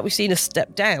 We've seen a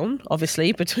step down,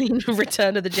 obviously, between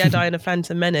Return of the Jedi and A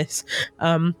Phantom Menace.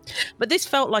 But this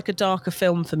felt like a darker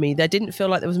film for me. There didn't feel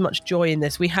like there was much joy in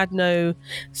this. We had no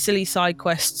silly side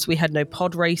quests. We had no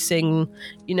pod racing.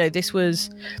 This was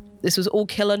all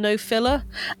killer, no filler.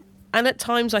 And at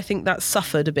times, I think that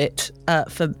suffered a bit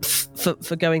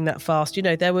for going that fast.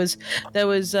 There was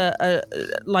a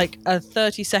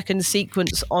 30-second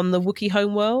sequence on the Wookiee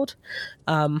homeworld,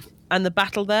 and the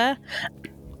battle there.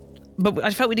 But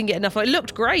I felt we didn't get enough. It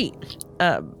looked great,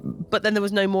 but then there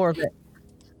was no more of it.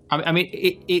 I mean,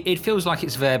 it feels like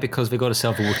it's there because they got to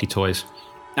sell the Wookiee toys,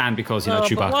 and because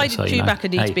Chewbacca. But why did Chewbacca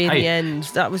need to be in the end?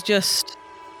 That was just.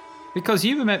 Because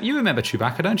you remember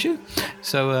Chewbacca, don't you?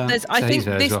 So I think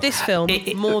this film,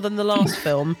 more than the last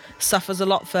film, suffers a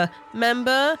lot for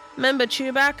remember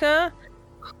Chewbacca.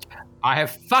 I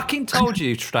have fucking told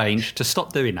you, Strange, to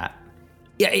stop doing that.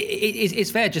 Yeah,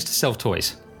 it's there just to sell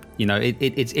toys. You know,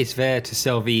 it's there to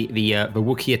sell the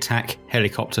Wookiee attack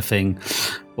helicopter thing,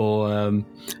 or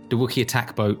the Wookiee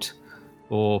attack boat,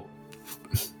 or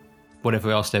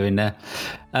whatever else they're in there.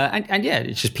 And yeah,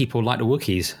 it's just people like the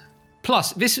Wookiees.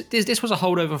 Plus, this was a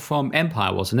holdover from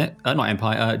Empire, wasn't it? Not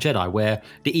Empire, Jedi, where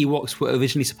the Ewoks were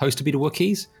originally supposed to be the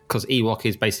Wookiees, because Ewok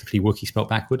is basically Wookiee spelled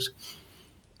backwards.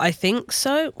 I think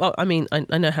so. Well, I mean,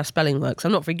 I know how spelling works.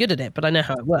 I'm not very good at it, but I know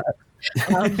how it works.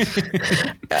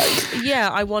 Yeah,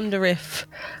 I wonder if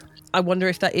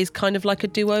that is kind of like a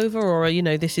do-over, or, you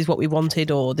know, this is what we wanted,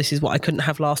 or this is what I couldn't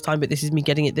have last time, but this is me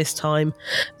getting it this time.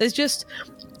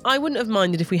 I wouldn't have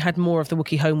minded if we had more of the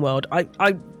Wookiee homeworld.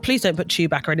 I please don't put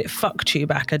Chewbacca in it. Fuck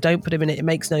Chewbacca. Don't put him in it. It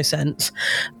makes no sense.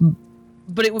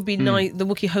 But it would be nice. The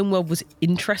Wookiee homeworld was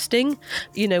interesting.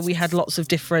 You know, we had lots of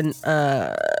different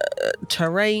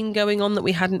terrain going on that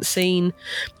we hadn't seen.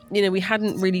 You know, we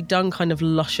hadn't really done kind of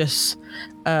luscious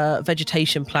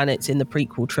vegetation planets in the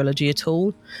prequel trilogy at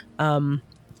all.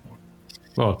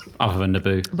 Well, other than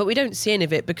Naboo. But we don't see any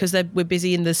of it because we're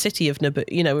busy in the city of Naboo.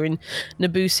 You know, we're in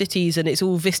Naboo cities and it's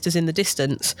all vistas in the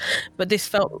distance. But this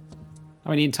felt...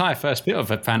 I mean, the entire first bit of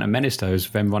Phantom Menace, though, is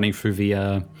them running through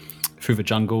the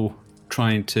jungle,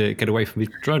 trying to get away from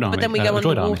the droid army. But then we go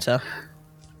underwater.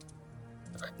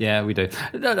 Yeah, we do.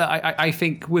 No, I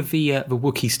think with the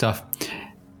Wookiee stuff,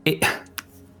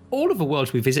 all of the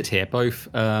worlds we visit here, both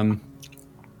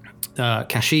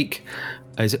Kashyyyk,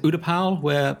 is it Utapau,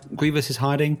 where Grievous is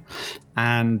hiding,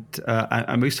 and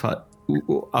Mustafar.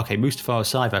 Okay, Mustafar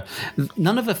Cyber.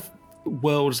 None of the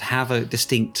worlds have a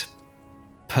distinct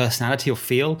personality or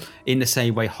feel in the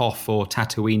same way Hoth or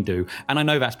Tatooine do, and I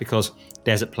know that's because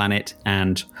desert planet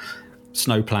and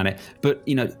snow planet. But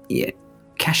you know,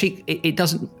 Kashyyyk, it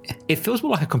doesn't. It feels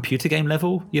more like a computer game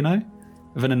level, you know,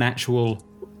 than an actual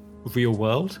real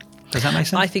world. Does that make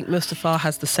sense? I think Mustafar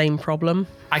has the same problem.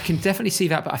 I can definitely see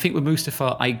that, but I think with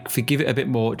Mustafar, I forgive it a bit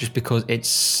more just because it's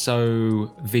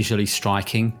so visually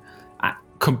striking,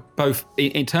 both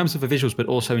in terms of the visuals, but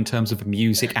also in terms of the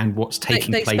music and what's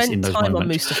taking place in those moments.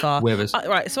 They spent time on Mustafar. Whereas,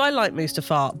 right, so I like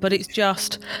Mustafar, but it's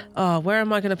just, where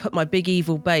am I going to put my big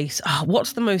evil base?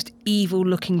 What's the most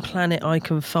evil-looking planet I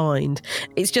can find?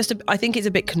 It's just, I think it's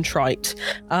a bit contrite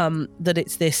that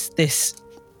it's this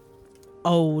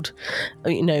old,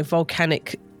 you know,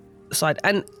 volcanic side.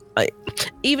 And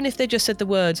even if they just said the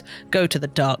words "go to the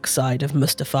dark side of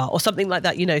Mustafar" or something like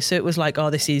that, you know, so it was like,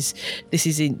 this is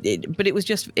it. But it was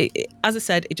just, as I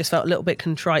said, it just felt a little bit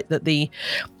contrite that the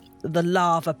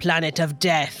lava planet of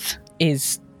death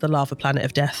is the lava planet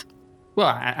of death.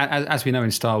 Well, as we know in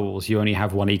Star Wars, you only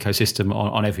have one ecosystem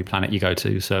on every planet you go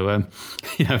to. So,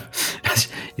 you know,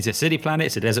 it's a city planet,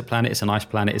 it's a desert planet, it's an ice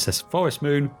planet, it's a forest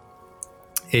moon.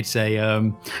 It's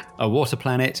a water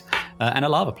planet and a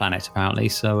lava planet, apparently.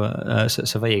 So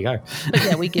there you go. But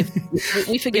yeah, we forgive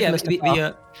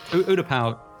Mustafar.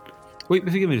 Utapau, we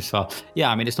forgive Mustafar. Yeah,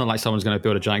 I mean, it's not like someone's going to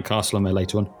build a giant castle on there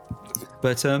later on.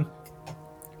 But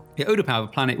Utapau, a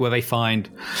planet where they find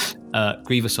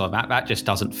Grievous on, that just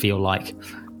doesn't feel like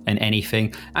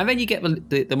anything. And then you get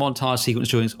the montage sequence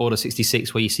during Order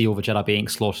 66 where you see all the Jedi being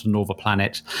slaughtered on all the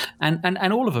planets,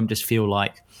 and all of them just feel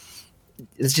like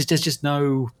there's just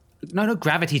no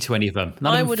gravity to any of them.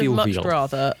 I would have much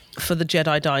rather for the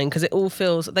Jedi dying, because it all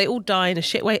feels, they all die in a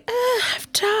shit way.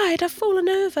 I've died, I've fallen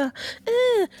over.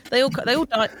 They all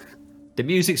die. The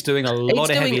music's doing a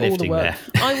lot of heavy lifting there.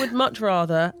 I would much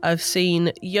rather have seen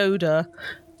Yoda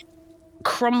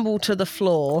crumble to the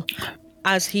floor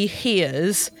as he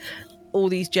hears all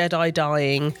these Jedi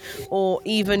dying, or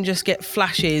even just get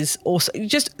flashes, or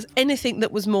just anything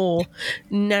that was more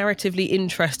narratively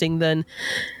interesting than,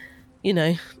 you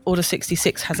know, Order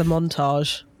 66 has a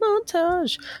montage,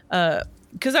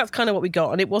 because that's kind of what we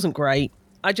got, and it wasn't great.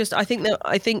 I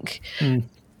think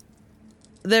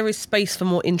there is space for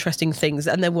more interesting things,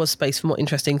 and there was space for more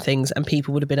interesting things, and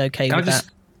people would have been okay with that.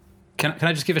 Can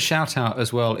I just give a shout out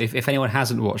as well? If anyone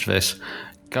hasn't watched this,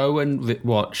 go and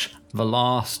watch the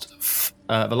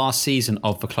last season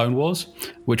of The Clone Wars,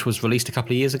 which was released a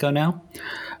couple of years ago now,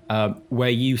 where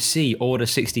you see Order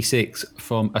 66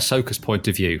 from Ahsoka's point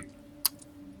of view.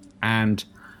 And,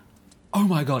 oh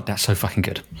my God, that's so fucking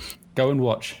good. Go and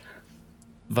watch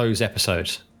those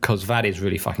episodes, because that is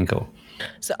really fucking cool.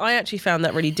 So I actually found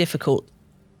that really difficult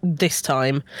this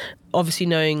time, obviously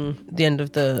knowing the end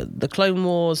of the Clone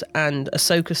Wars and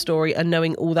Ahsoka's story, and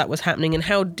knowing all that was happening and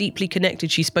how deeply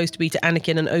connected she's supposed to be to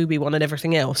Anakin and Obi-Wan and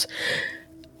everything else.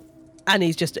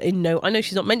 Annie's just I know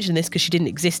she's not mentioned this because she didn't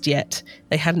exist yet.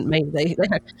 They hadn't made they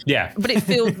had, yeah. But it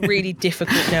feels really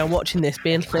difficult now watching this,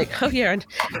 being like, oh yeah, and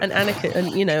Anakin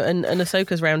and and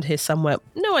Ahsoka's around here somewhere.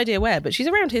 No idea where, but she's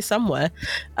around here somewhere.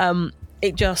 That's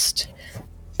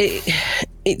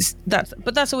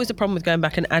always the problem with going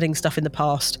back and adding stuff in the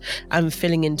past and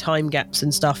filling in time gaps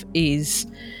and stuff. Is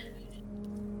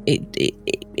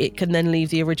it can then leave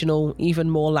the original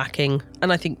even more lacking,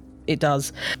 and I think it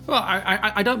does. Well,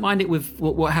 I don't mind it with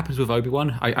what happens with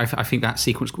Obi-Wan. I think that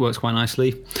sequence works quite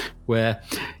nicely, where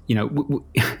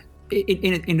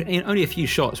in only a few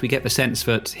shots we get the sense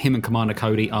that him and Commander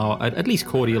Cody are at least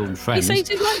cordial and friends. He saves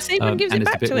his lightsaber and gives it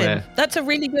back to him. That's a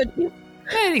really good.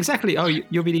 Yeah, exactly. Oh,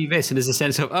 you'll believe this, and there's a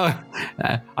sense of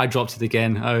I dropped it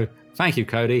again. Oh, thank you,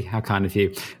 Cody. How kind of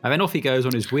you. And then off he goes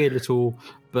on his weird little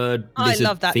bird lizard. I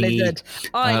love that lizard.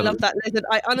 I love that lizard.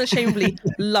 I unashamedly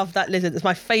love that lizard. It's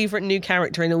my favourite new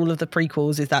character in all of the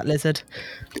prequels, is that lizard.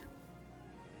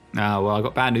 Well, I've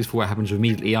got bad news for what happens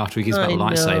immediately after he gives back the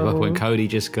lightsaber, when Cody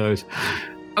just goes,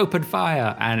 open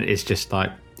fire, and it's just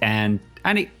like, it's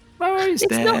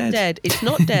dead. Not dead. It's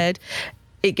not dead.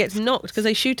 It gets knocked, because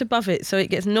they shoot above it, so it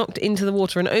gets knocked into the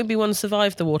water, and Obi-Wan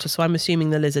survived the water, so I'm assuming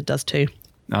the lizard does too.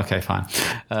 Okay, fine.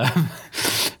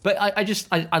 But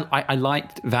I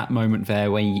liked that moment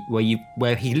there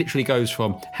where he literally goes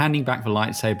from handing back the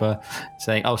lightsaber,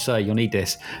 saying, "Oh, sir, you'll need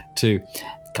this," to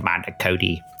Commander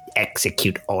Cody,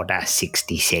 execute Order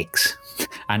 66,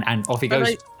 and off he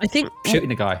goes. I think shooting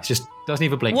the guy, just doesn't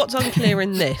even blink. What's unclear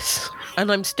in this,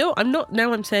 and I'm not.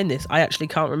 Now I'm saying this, I actually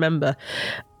can't remember.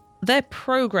 They're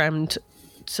programmed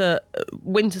to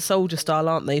Winter Soldier style,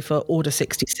 aren't they, for Order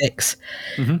 66?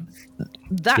 Mm-hmm.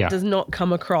 That does not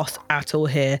come across at all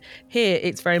here. Here,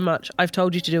 it's very much, I've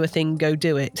told you to do a thing, go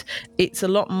do it. It's a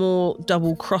lot more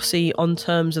double-crossy on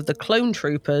terms of the clone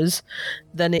troopers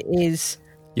than it is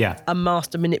a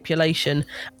master manipulation.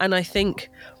 And I think,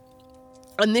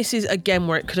 and this is, again,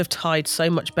 where it could have tied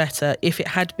so much better if it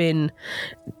had been,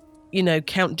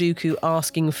 Count Dooku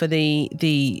asking for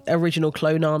the original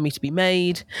clone army to be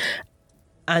made.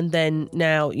 And then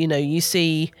now, you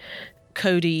see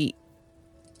Cody,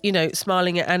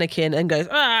 smiling at Anakin and goes,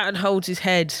 and holds his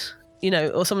head,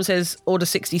 or someone says Order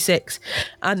 66,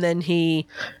 and then he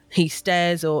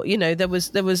stares, or, there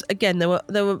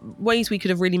were ways we could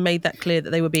have really made that clear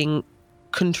that they were being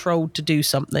controlled to do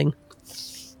something.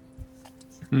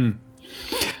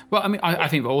 Well, I mean, I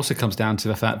think it also comes down to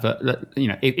the fact that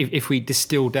if we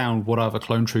distill down what are the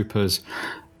clone troopers,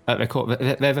 they're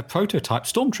the prototype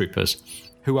stormtroopers,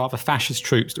 who are the fascist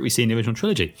troops that we see in the original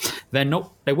trilogy. They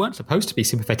weren't supposed to be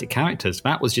sympathetic characters.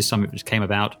 That was just something that just came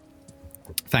about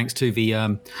thanks to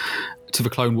the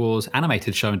Clone Wars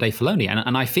animated show and Dave Filoni,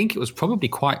 and I think it was probably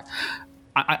quite.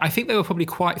 I think they were probably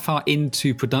quite far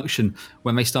into production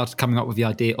when they started coming up with the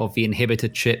idea of the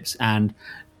inhibitor chips and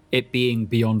it being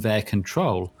beyond their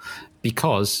control,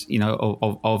 because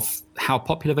of how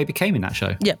popular they became in that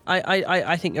show. Yeah,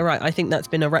 I think you're right. I think that's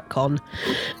been a retcon,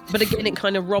 but again, it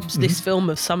kind of robs this film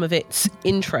of some of its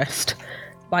interest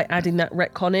by adding that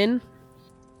retcon in.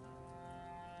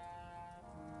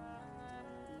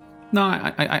 No,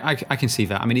 I can see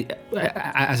that. I mean,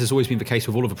 as has always been the case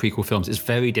with all of the prequel films, it's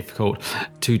very difficult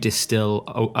to distill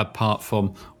apart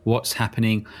from what's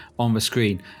happening on the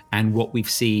screen and what we've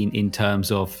seen in terms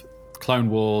of Clone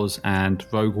Wars and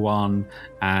Rogue One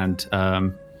and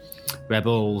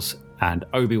Rebels and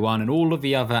Obi-Wan and all of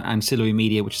the other ancillary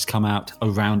media which has come out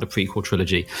around the prequel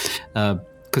trilogy.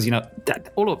 Because,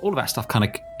 all of that stuff kind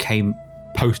of came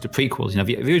post the prequels.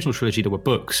 The original trilogy, there were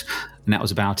books, and that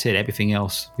was about it. Everything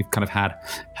else we've kind of had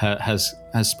has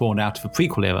spawned out of the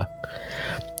prequel era.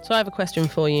 So I have a question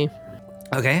for you.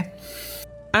 Okay.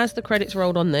 As the credits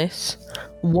rolled on this,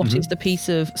 what is the piece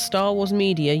of Star Wars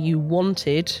media you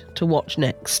wanted to watch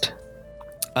next?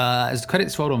 As the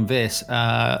credits rolled on this,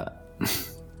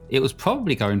 it was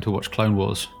probably going to watch Clone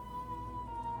Wars.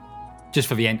 Just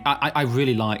for the end. I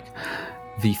really like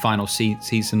the final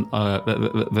season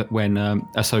when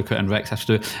Ahsoka and Rex have to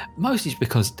do it, mostly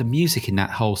because the music in that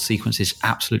whole sequence is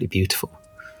absolutely beautiful.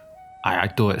 I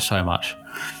adore it so much.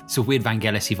 It's a weird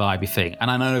Vangelis-y vibey thing, and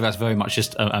I know that's very much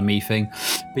just a me thing,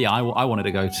 but yeah, I wanted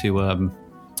to go to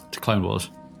Clone Wars.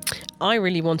 I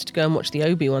really wanted to go and watch the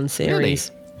Obi-Wan series.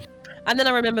 Really? And then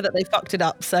I remember that they fucked it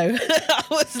up, so I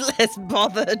was less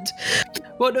bothered.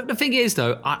 Well, the thing is,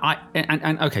 though,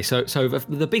 so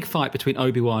the big fight between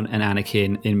Obi-Wan and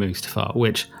Anakin in Mustafar,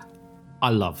 which I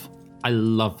love. I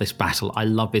love this battle. I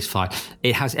love this fight.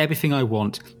 It has everything I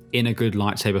want in a good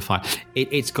lightsaber fight.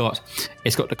 It's got the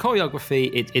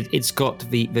choreography. It's got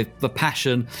the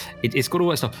passion. It's got all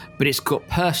that stuff. But it's got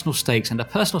personal stakes, and the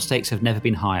personal stakes have never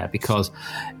been higher because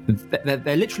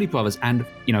they're literally brothers, and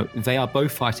they are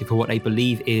both fighting for what they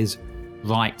believe is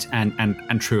right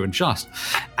and true and just.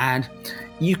 And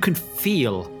you can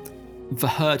feel the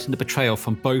hurt and the betrayal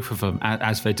from both of them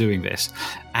as they're doing this,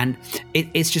 and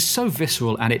it's just so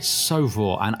visceral and it's so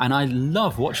raw, and I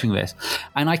love watching this.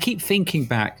 And I keep thinking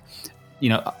back,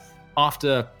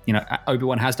 after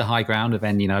Obi-Wan has the high ground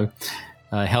and then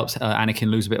helps Anakin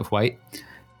lose a bit of weight,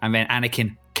 and then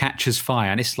Anakin catches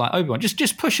fire, and it's like, Obi-Wan,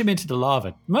 just push him into the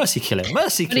lava, mercy kill him.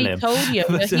 But he told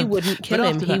Yoda he wouldn't kill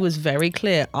him. He was very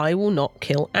clear, I will not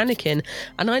kill Anakin.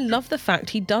 And I love the fact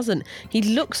he doesn't. He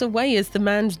looks away as the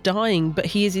man's dying, but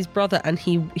he is his brother, and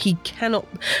he cannot.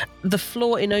 The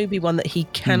flaw in Obi-Wan that he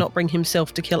cannot bring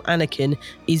himself to kill Anakin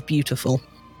is beautiful.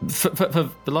 For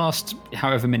the last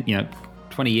however many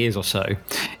 20 years or so,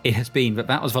 it has been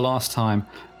that was the last time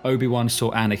Obi-Wan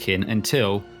saw Anakin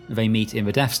until they meet in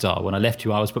the Death Star. When I left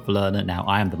you, I was but the learner. Now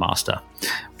I am the master,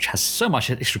 which has so much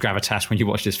extra gravitas when you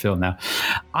watch this film. Now,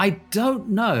 I don't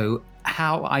know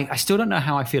how I still don't know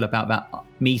how I feel about that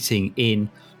meeting in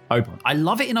Obi-Wan. I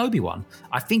love it in Obi-Wan.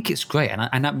 I think it's great,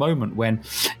 and that moment when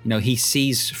he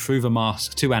sees through the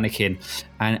mask to Anakin,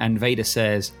 and Vader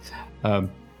says, I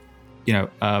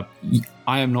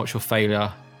am not your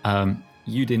failure.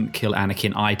 You didn't kill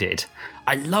Anakin, I did.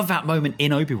 I love that moment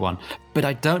in Obi-Wan, but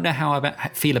I don't know how I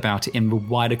feel about it in the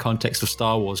wider context of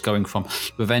Star Wars, going from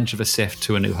Revenge of the Sith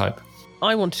to A New Hope.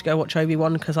 I wanted to go watch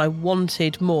Obi-Wan because I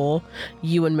wanted more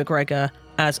Ewan McGregor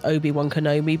as Obi-Wan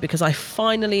Kenobi, because I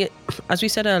finally, as we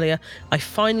said earlier, I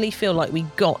finally feel like we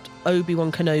got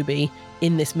Obi-Wan Kenobi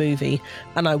in this movie,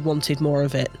 and I wanted more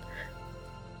of it.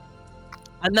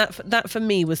 And that for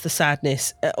me was the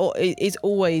sadness, or is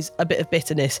always a bit of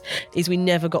bitterness, is we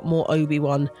never got more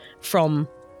Obi-Wan from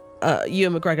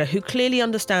Ewan McGregor, who clearly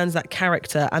understands that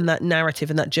character and that narrative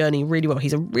and that journey really well.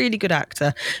 He's a really good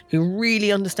actor who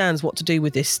really understands what to do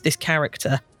with this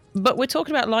character. But we're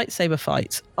talking about lightsaber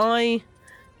fights. I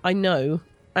know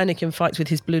Anakin fights with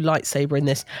his blue lightsaber in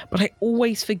this, but I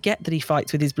always forget that he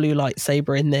fights with his blue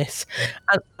lightsaber in this,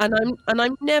 and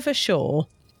I'm never sure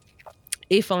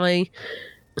if I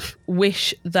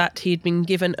wish that he'd been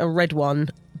given a red one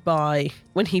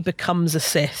when he becomes a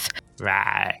Sith.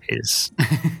 Rise.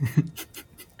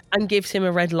 And gives him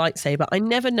a red lightsaber. I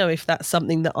never know if that's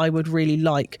something that I would really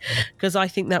like, because I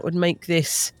think that would make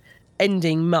this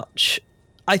ending much...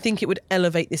 I think it would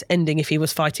elevate this ending if he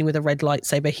was fighting with a red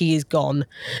lightsaber. He is gone,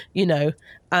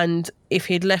 and if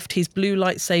he'd left his blue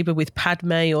lightsaber with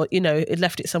Padme, or, he'd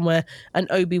left it somewhere, and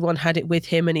Obi-Wan had it with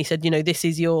him, and he said, this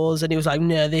is yours, and he was like,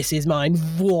 no, this is mine.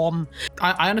 Whom.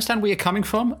 I understand where you're coming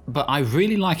from, but I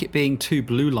really like it being two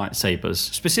blue lightsabers,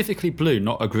 specifically blue,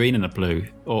 not a green and a blue,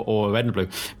 or a red and a blue,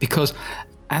 because,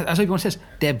 as Obi-Wan says,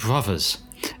 they're brothers.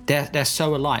 They're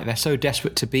so alike. They're so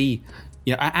desperate to be...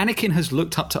 Anakin has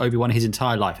looked up to Obi-Wan his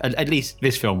entire life. At least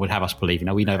this film would have us believe.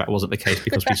 We know that wasn't the case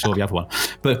because we saw the other one.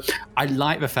 But I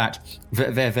like the fact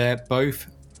that they're both,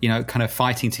 kind of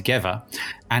fighting together,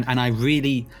 and I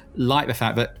really like the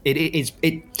fact that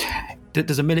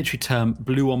there's a military term,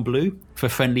 blue on blue, for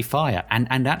friendly fire,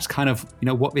 and that's kind of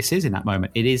what this is in that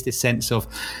moment. It is this sense of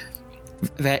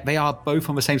they are both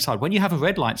on the same side. When you have a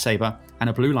red lightsaber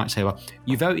and a blue lightsaber,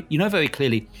 you know very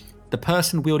clearly the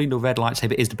person wielding the red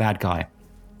lightsaber is the bad guy.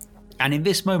 And in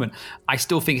this moment, I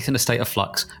still think it's in a state of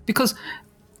flux. Because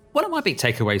one of my big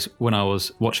takeaways when I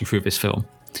was watching through this film,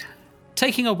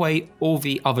 taking away all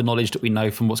the other knowledge that we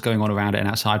know from what's going on around it and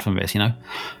outside from this,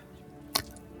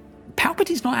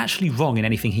 Palpatine's not actually wrong in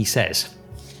anything he says.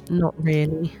 Not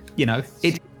really.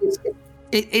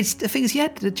 It's the thing is,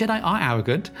 the Jedi are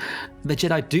arrogant. The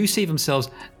Jedi do see themselves...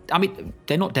 I mean,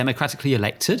 they're not democratically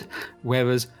elected,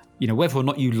 whereas... whether or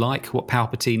not you like what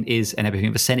Palpatine is and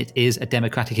everything, the Senate is a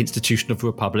democratic institution of the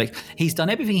Republic. He's done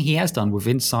everything he has done with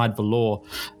inside the law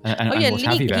and what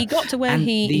have you there. He got to where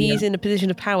he's in a position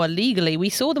of power legally.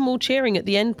 We saw them all cheering at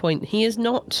the end point. He is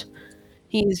not...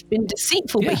 He has been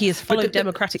deceitful, but he has followed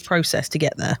democratic process to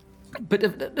get there.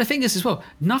 But the thing is as well,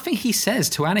 nothing he says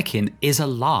to Anakin is a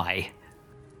lie.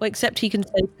 Well, except he can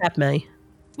save Padme.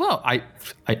 Well, I'm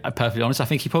perfectly honest, I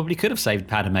think he probably could have saved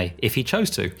Padme if he chose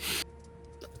to.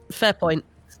 Fair point.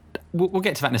 We'll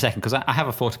get to that in a second, because I have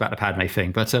a thought about the Padme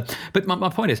thing. But my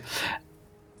point is,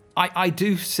 I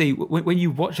do see, when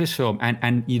you watch this film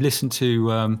and you listen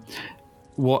to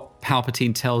what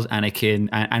Palpatine tells Anakin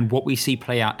and what we see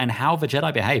play out and how the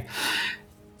Jedi behave,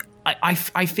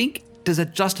 I think there's a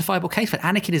justifiable case for it.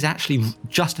 Anakin is actually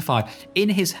justified in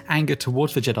his anger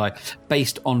towards the Jedi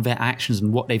based on their actions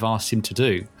and what they've asked him to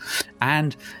do.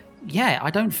 And yeah, I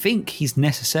don't think he's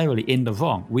necessarily in the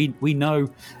wrong. We know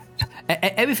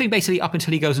everything basically up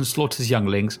until he goes and slaughters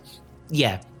younglings.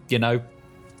 Yeah, you know,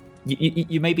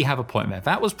 you maybe have a point there.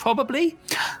 That was probably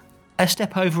a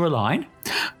step over a line,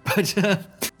 but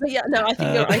yeah, no,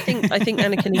 I think I think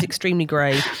Anakin is extremely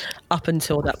grey up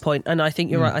until that point, and I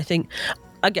think you're right. I think.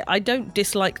 I don't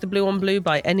dislike the blue on blue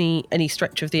by any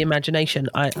stretch of the imagination.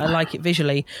 I like it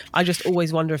visually. I just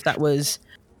always wonder if that was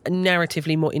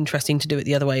narratively more interesting to do it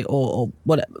the other way or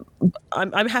whatever.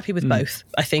 I'm happy with both,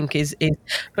 I think is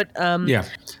but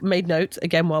made notes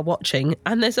again while watching,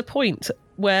 and there's a point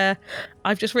where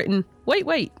I've just written,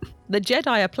 wait, the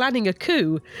Jedi are planning a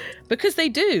coup, because they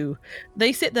do.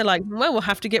 They sit there like, well, we'll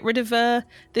have to get rid of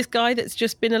this guy that's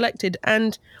just been elected,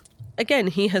 and again,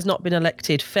 he has not been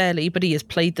elected fairly, but he has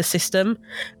played the system.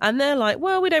 And they're like,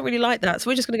 well, we don't really like that, so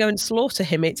we're just going to go and slaughter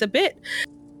him. It's a bit...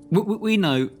 We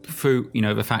know through,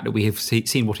 the fact that we have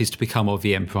seen what is to become of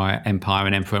the empire and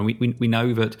emperor, and we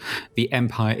know that the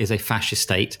empire is a fascist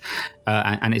state,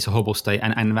 and it's a horrible state,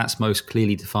 and that's most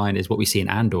clearly defined as what we see in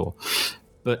Andor.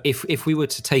 But if we were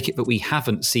to take it that we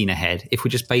haven't seen ahead, if we're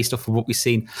just based off of what we've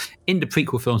seen in the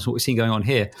prequel films, what we've seen going on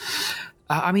here,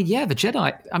 the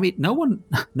Jedi, no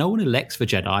one elects the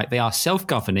Jedi. They are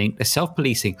self-governing, they're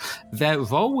self-policing. Their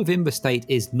role within the state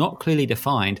is not clearly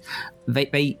defined.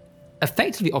 They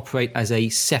effectively operate as a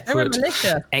separate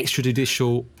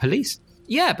extrajudicial police.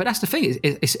 Yeah, but that's the thing.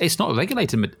 It's not a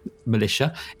regulated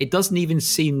militia. It doesn't even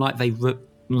seem like they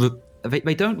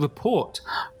don't report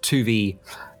to the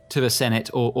Senate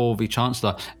or the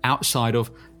Chancellor outside of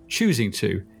choosing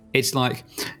to. It's like...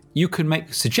 you can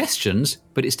make suggestions,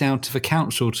 but it's down to the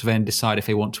council to then decide if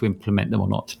they want to implement them or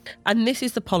not. And this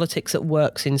is the politics that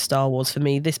works in Star Wars for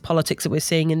me. This politics that we're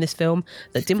seeing in this film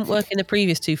that didn't work in the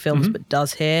previous two films, but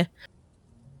does here.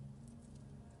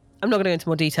 I'm not going to go into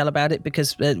more detail about it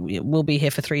because we'll be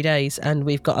here for 3 days and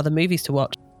we've got other movies to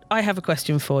watch. I have a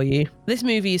question for you. This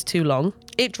movie is too long.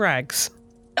 It drags.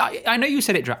 I know you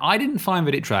said it dragged. I didn't find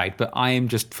that it dragged, but I am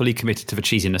just fully committed to the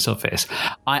cheesiness of this.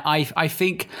 I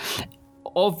think...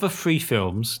 of the three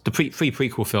films, the three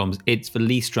prequel films, it's the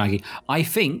least draggy. I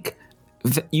think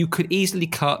that you could easily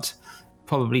cut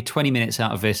probably 20 minutes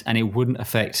out of this and it wouldn't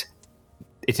affect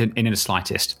it in the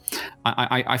slightest.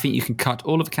 I think you can cut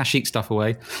all of the Kashyyyk stuff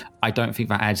away. I don't think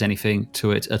that adds anything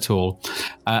to it at all.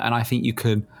 And I think you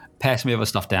can pare some of the other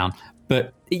stuff down.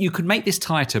 But you could make this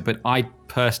tighter, but I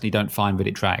personally don't find that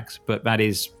it drags. But that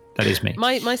is me.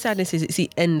 My sadness is it's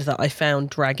the end that I found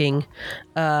dragging.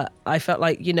 I felt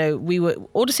like, we were...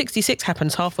 Order 66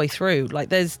 happens halfway through. Like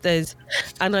there's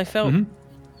and I felt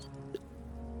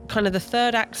kind of the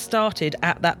third act started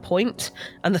at that point,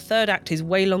 and the third act is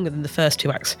way longer than the first two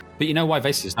acts. But you know why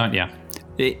this is, don't you?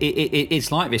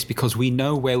 It's like this because we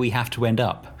know where we have to end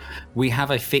up. We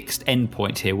have a fixed end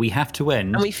point here. We have to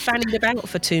end. And we fannied about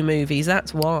for 2 movies,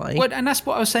 that's why. Well, and that's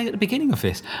what I was saying at the beginning of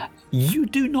this. You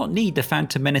do not need the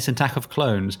Phantom Menace and Attack of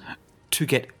Clones to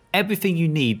get everything you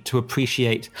need to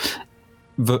appreciate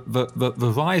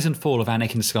the rise and fall of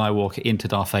Anakin Skywalker into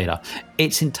Darth Vader.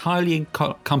 It's entirely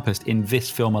encompassed in this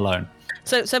film alone.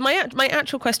 So my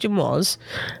actual question was,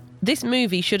 this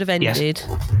movie should have ended...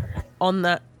 on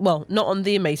that, well, not on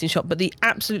the amazing shot, but the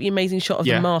absolutely amazing shot of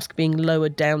the mask being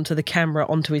lowered down to the camera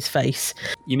onto his face.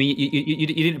 You mean you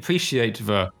didn't appreciate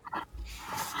the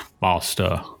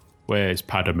Master? Where's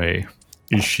Padme?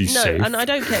 Is she safe? No, and I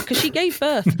don't care because she gave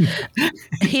birth.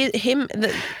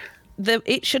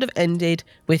 It should have ended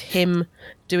with him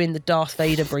doing the Darth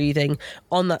Vader breathing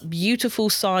on that beautiful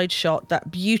side shot,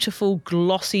 that beautiful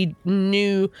glossy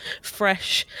new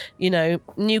fresh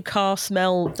new car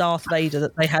smell Darth Vader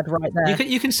that they had right there.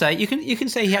 You can say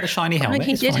he had a shiny helmet.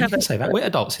 He did have say that. We're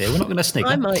adults here. We're not going to snigger.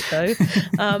 I might though.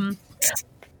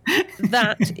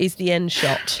 That is the end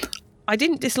shot. I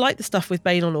didn't dislike the stuff with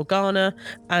Bail Organa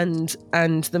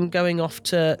and them going off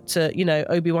to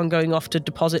Obi-Wan going off to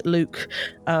deposit Luke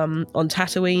on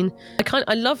Tatooine.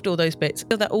 I loved all those bits.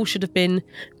 That all should have been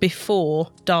before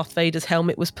Darth Vader's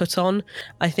helmet was put on.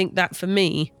 I think that for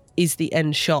me is the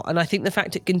end shot, and I think the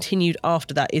fact it continued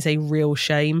after that is a real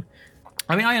shame.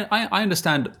 I mean, I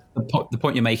understand the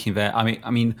point you're making there.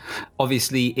 I mean,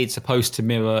 obviously it's supposed to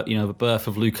mirror the birth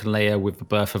of Luke and Leia with the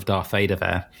birth of Darth Vader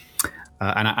there.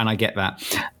 And I get that.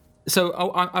 So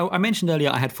I mentioned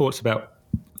earlier I had thoughts about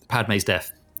Padme's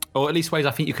death, or at least ways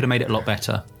I think you could have made it a lot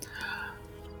better.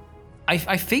 I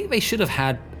think they should have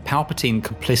had Palpatine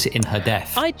complicit in her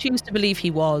death. I choose to believe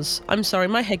he was. I'm sorry,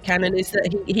 my headcanon is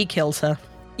that he kills her.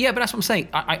 Yeah, but that's what I'm saying.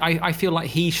 I feel like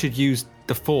he should use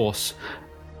the Force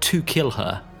to kill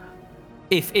her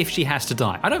if she has to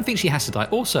die. I don't think she has to die.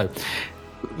 Also,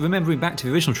 remembering back to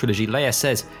the original trilogy, Leia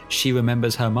says she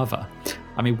remembers her mother.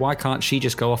 I mean, why can't she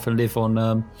just go off and live on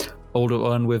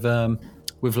Alderaan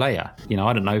with Leia? You know,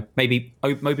 I don't know. Maybe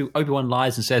Obi-Wan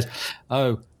lies and says,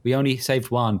 "Oh, we only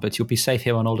saved one, but you'll be safe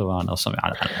here on Alderaan," or something. I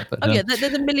don't know. But, yeah,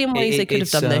 there's a million ways they could have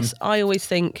done this. I always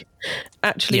think,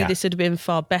 actually, this would have been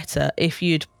far better if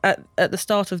you'd, at the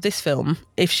start of this film,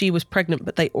 if she was pregnant,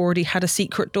 but they already had a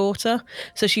secret daughter.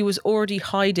 So she was already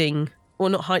hiding, or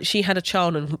not hide. She had a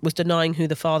child and was denying who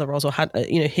the father was, or had,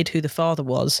 hid who the father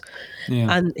was.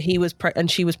 Yeah. And and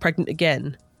she was pregnant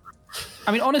again.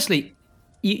 I mean, honestly,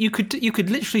 you could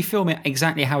literally film it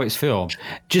exactly how it's filmed.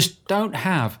 Just don't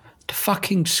have the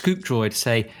fucking scoop droid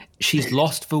say she's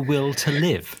lost the will to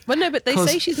live. Well, no, but they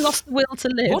say she's lost the will to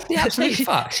live. What the absolute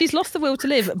fuck? She's lost the will to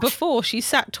live before she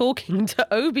sat talking to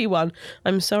Obi-Wan.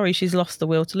 I'm sorry, she's lost the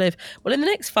will to live. Well, in the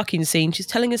next fucking scene, she's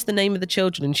telling us the name of the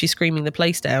children and she's screaming the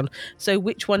place down. So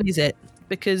which one is it?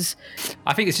 Because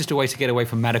I think it's just a way to get away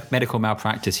from medical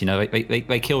malpractice. You know,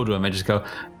 they killed her and they just go,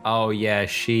 "Oh yeah,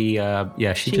 she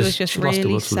was just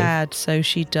really sad, so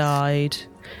she died."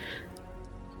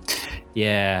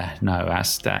 Yeah, no,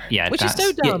 that's that. Yeah, which is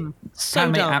so dumb. Yeah,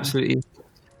 so dumb. Absolutely.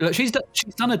 Look, she's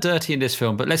done her dirty in this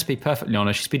film, but let's be perfectly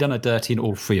honest, she's been done her dirty in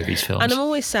all three of these films. And I'm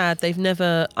always sad they've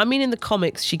never. I mean, in the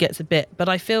comics, she gets a bit, but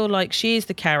I feel like she is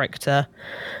the character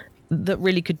that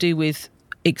really could do with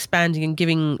expanding and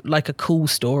giving like a cool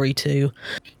story to.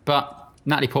 But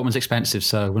Natalie Portman's expensive,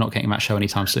 so we're not getting that show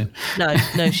anytime soon. No,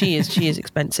 she is. She is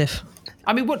expensive.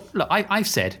 I mean, I've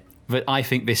said that I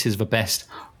think this is the best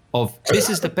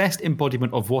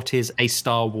embodiment of what is a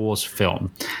Star Wars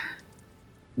film.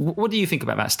 What do you think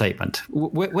about that statement?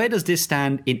 Where does this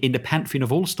stand in the pantheon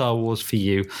of all Star Wars for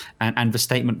you, and the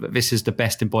statement that this is the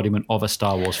best embodiment of a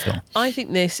Star Wars film? I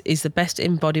think this is the best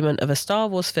embodiment of a Star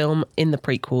Wars film in the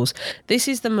prequels. This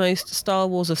is the most Star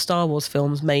Wars of Star Wars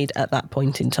films made at that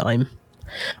point in time.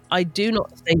 I do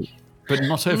not think... But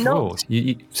not overall.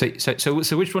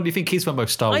 So which one do you think is the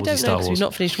most Star Wars? I don't know, because we've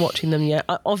not finished watching them yet.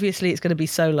 Obviously, it's going to be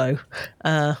Solo,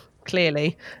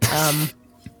 clearly.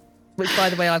 Which, by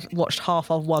the way, I've watched half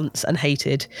of once and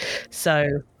hated.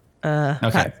 So,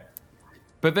 okay.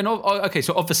 But then,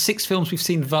 so of the 6 films we've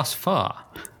seen thus far,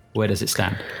 where does it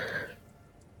stand?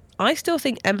 I still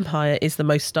think Empire is the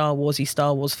most Star Warsy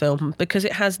Star Wars film because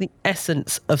it has the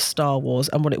essence of Star Wars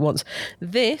and what it wants.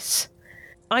 This,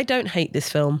 I don't hate this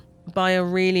film. By a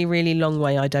really, really long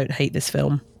way, I don't hate this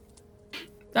film.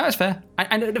 That's fair.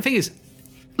 And the thing is,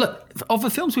 look, of the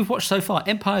films we've watched so far,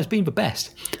 Empire has been the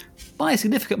best. By a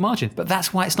significant margin, but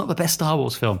that's why it's not the best Star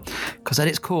Wars film, because at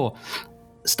its core,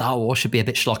 Star Wars should be a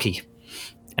bit schlocky,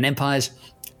 and Empire's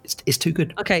is too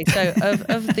good. Okay, so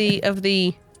of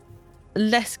the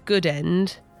less good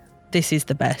end, this is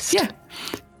the best. Yeah,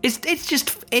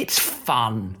 it's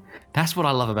fun. That's what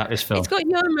I love about this film. It's got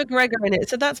Ewan McGregor in it,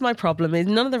 so that's my problem. Is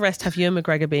none of the rest have Ewan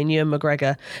McGregor being Ewan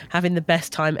McGregor having the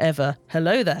best time ever.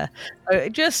 Hello there.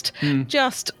 Just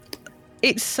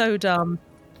it's so dumb.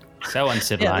 So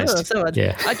uncivilized.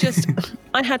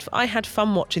 I had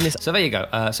fun watching this. So there you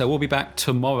go. So we'll be back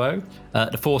tomorrow,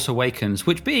 The Force Awakens,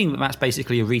 which that's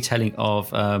basically a retelling of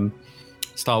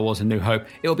Star Wars: A New Hope.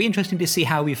 It'll be interesting to see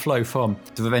how we flow from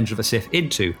The Revenge of the Sith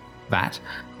into that.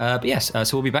 But yes,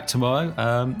 so we'll be back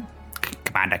tomorrow.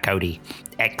 Commander Cody,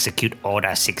 execute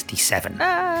Order 67.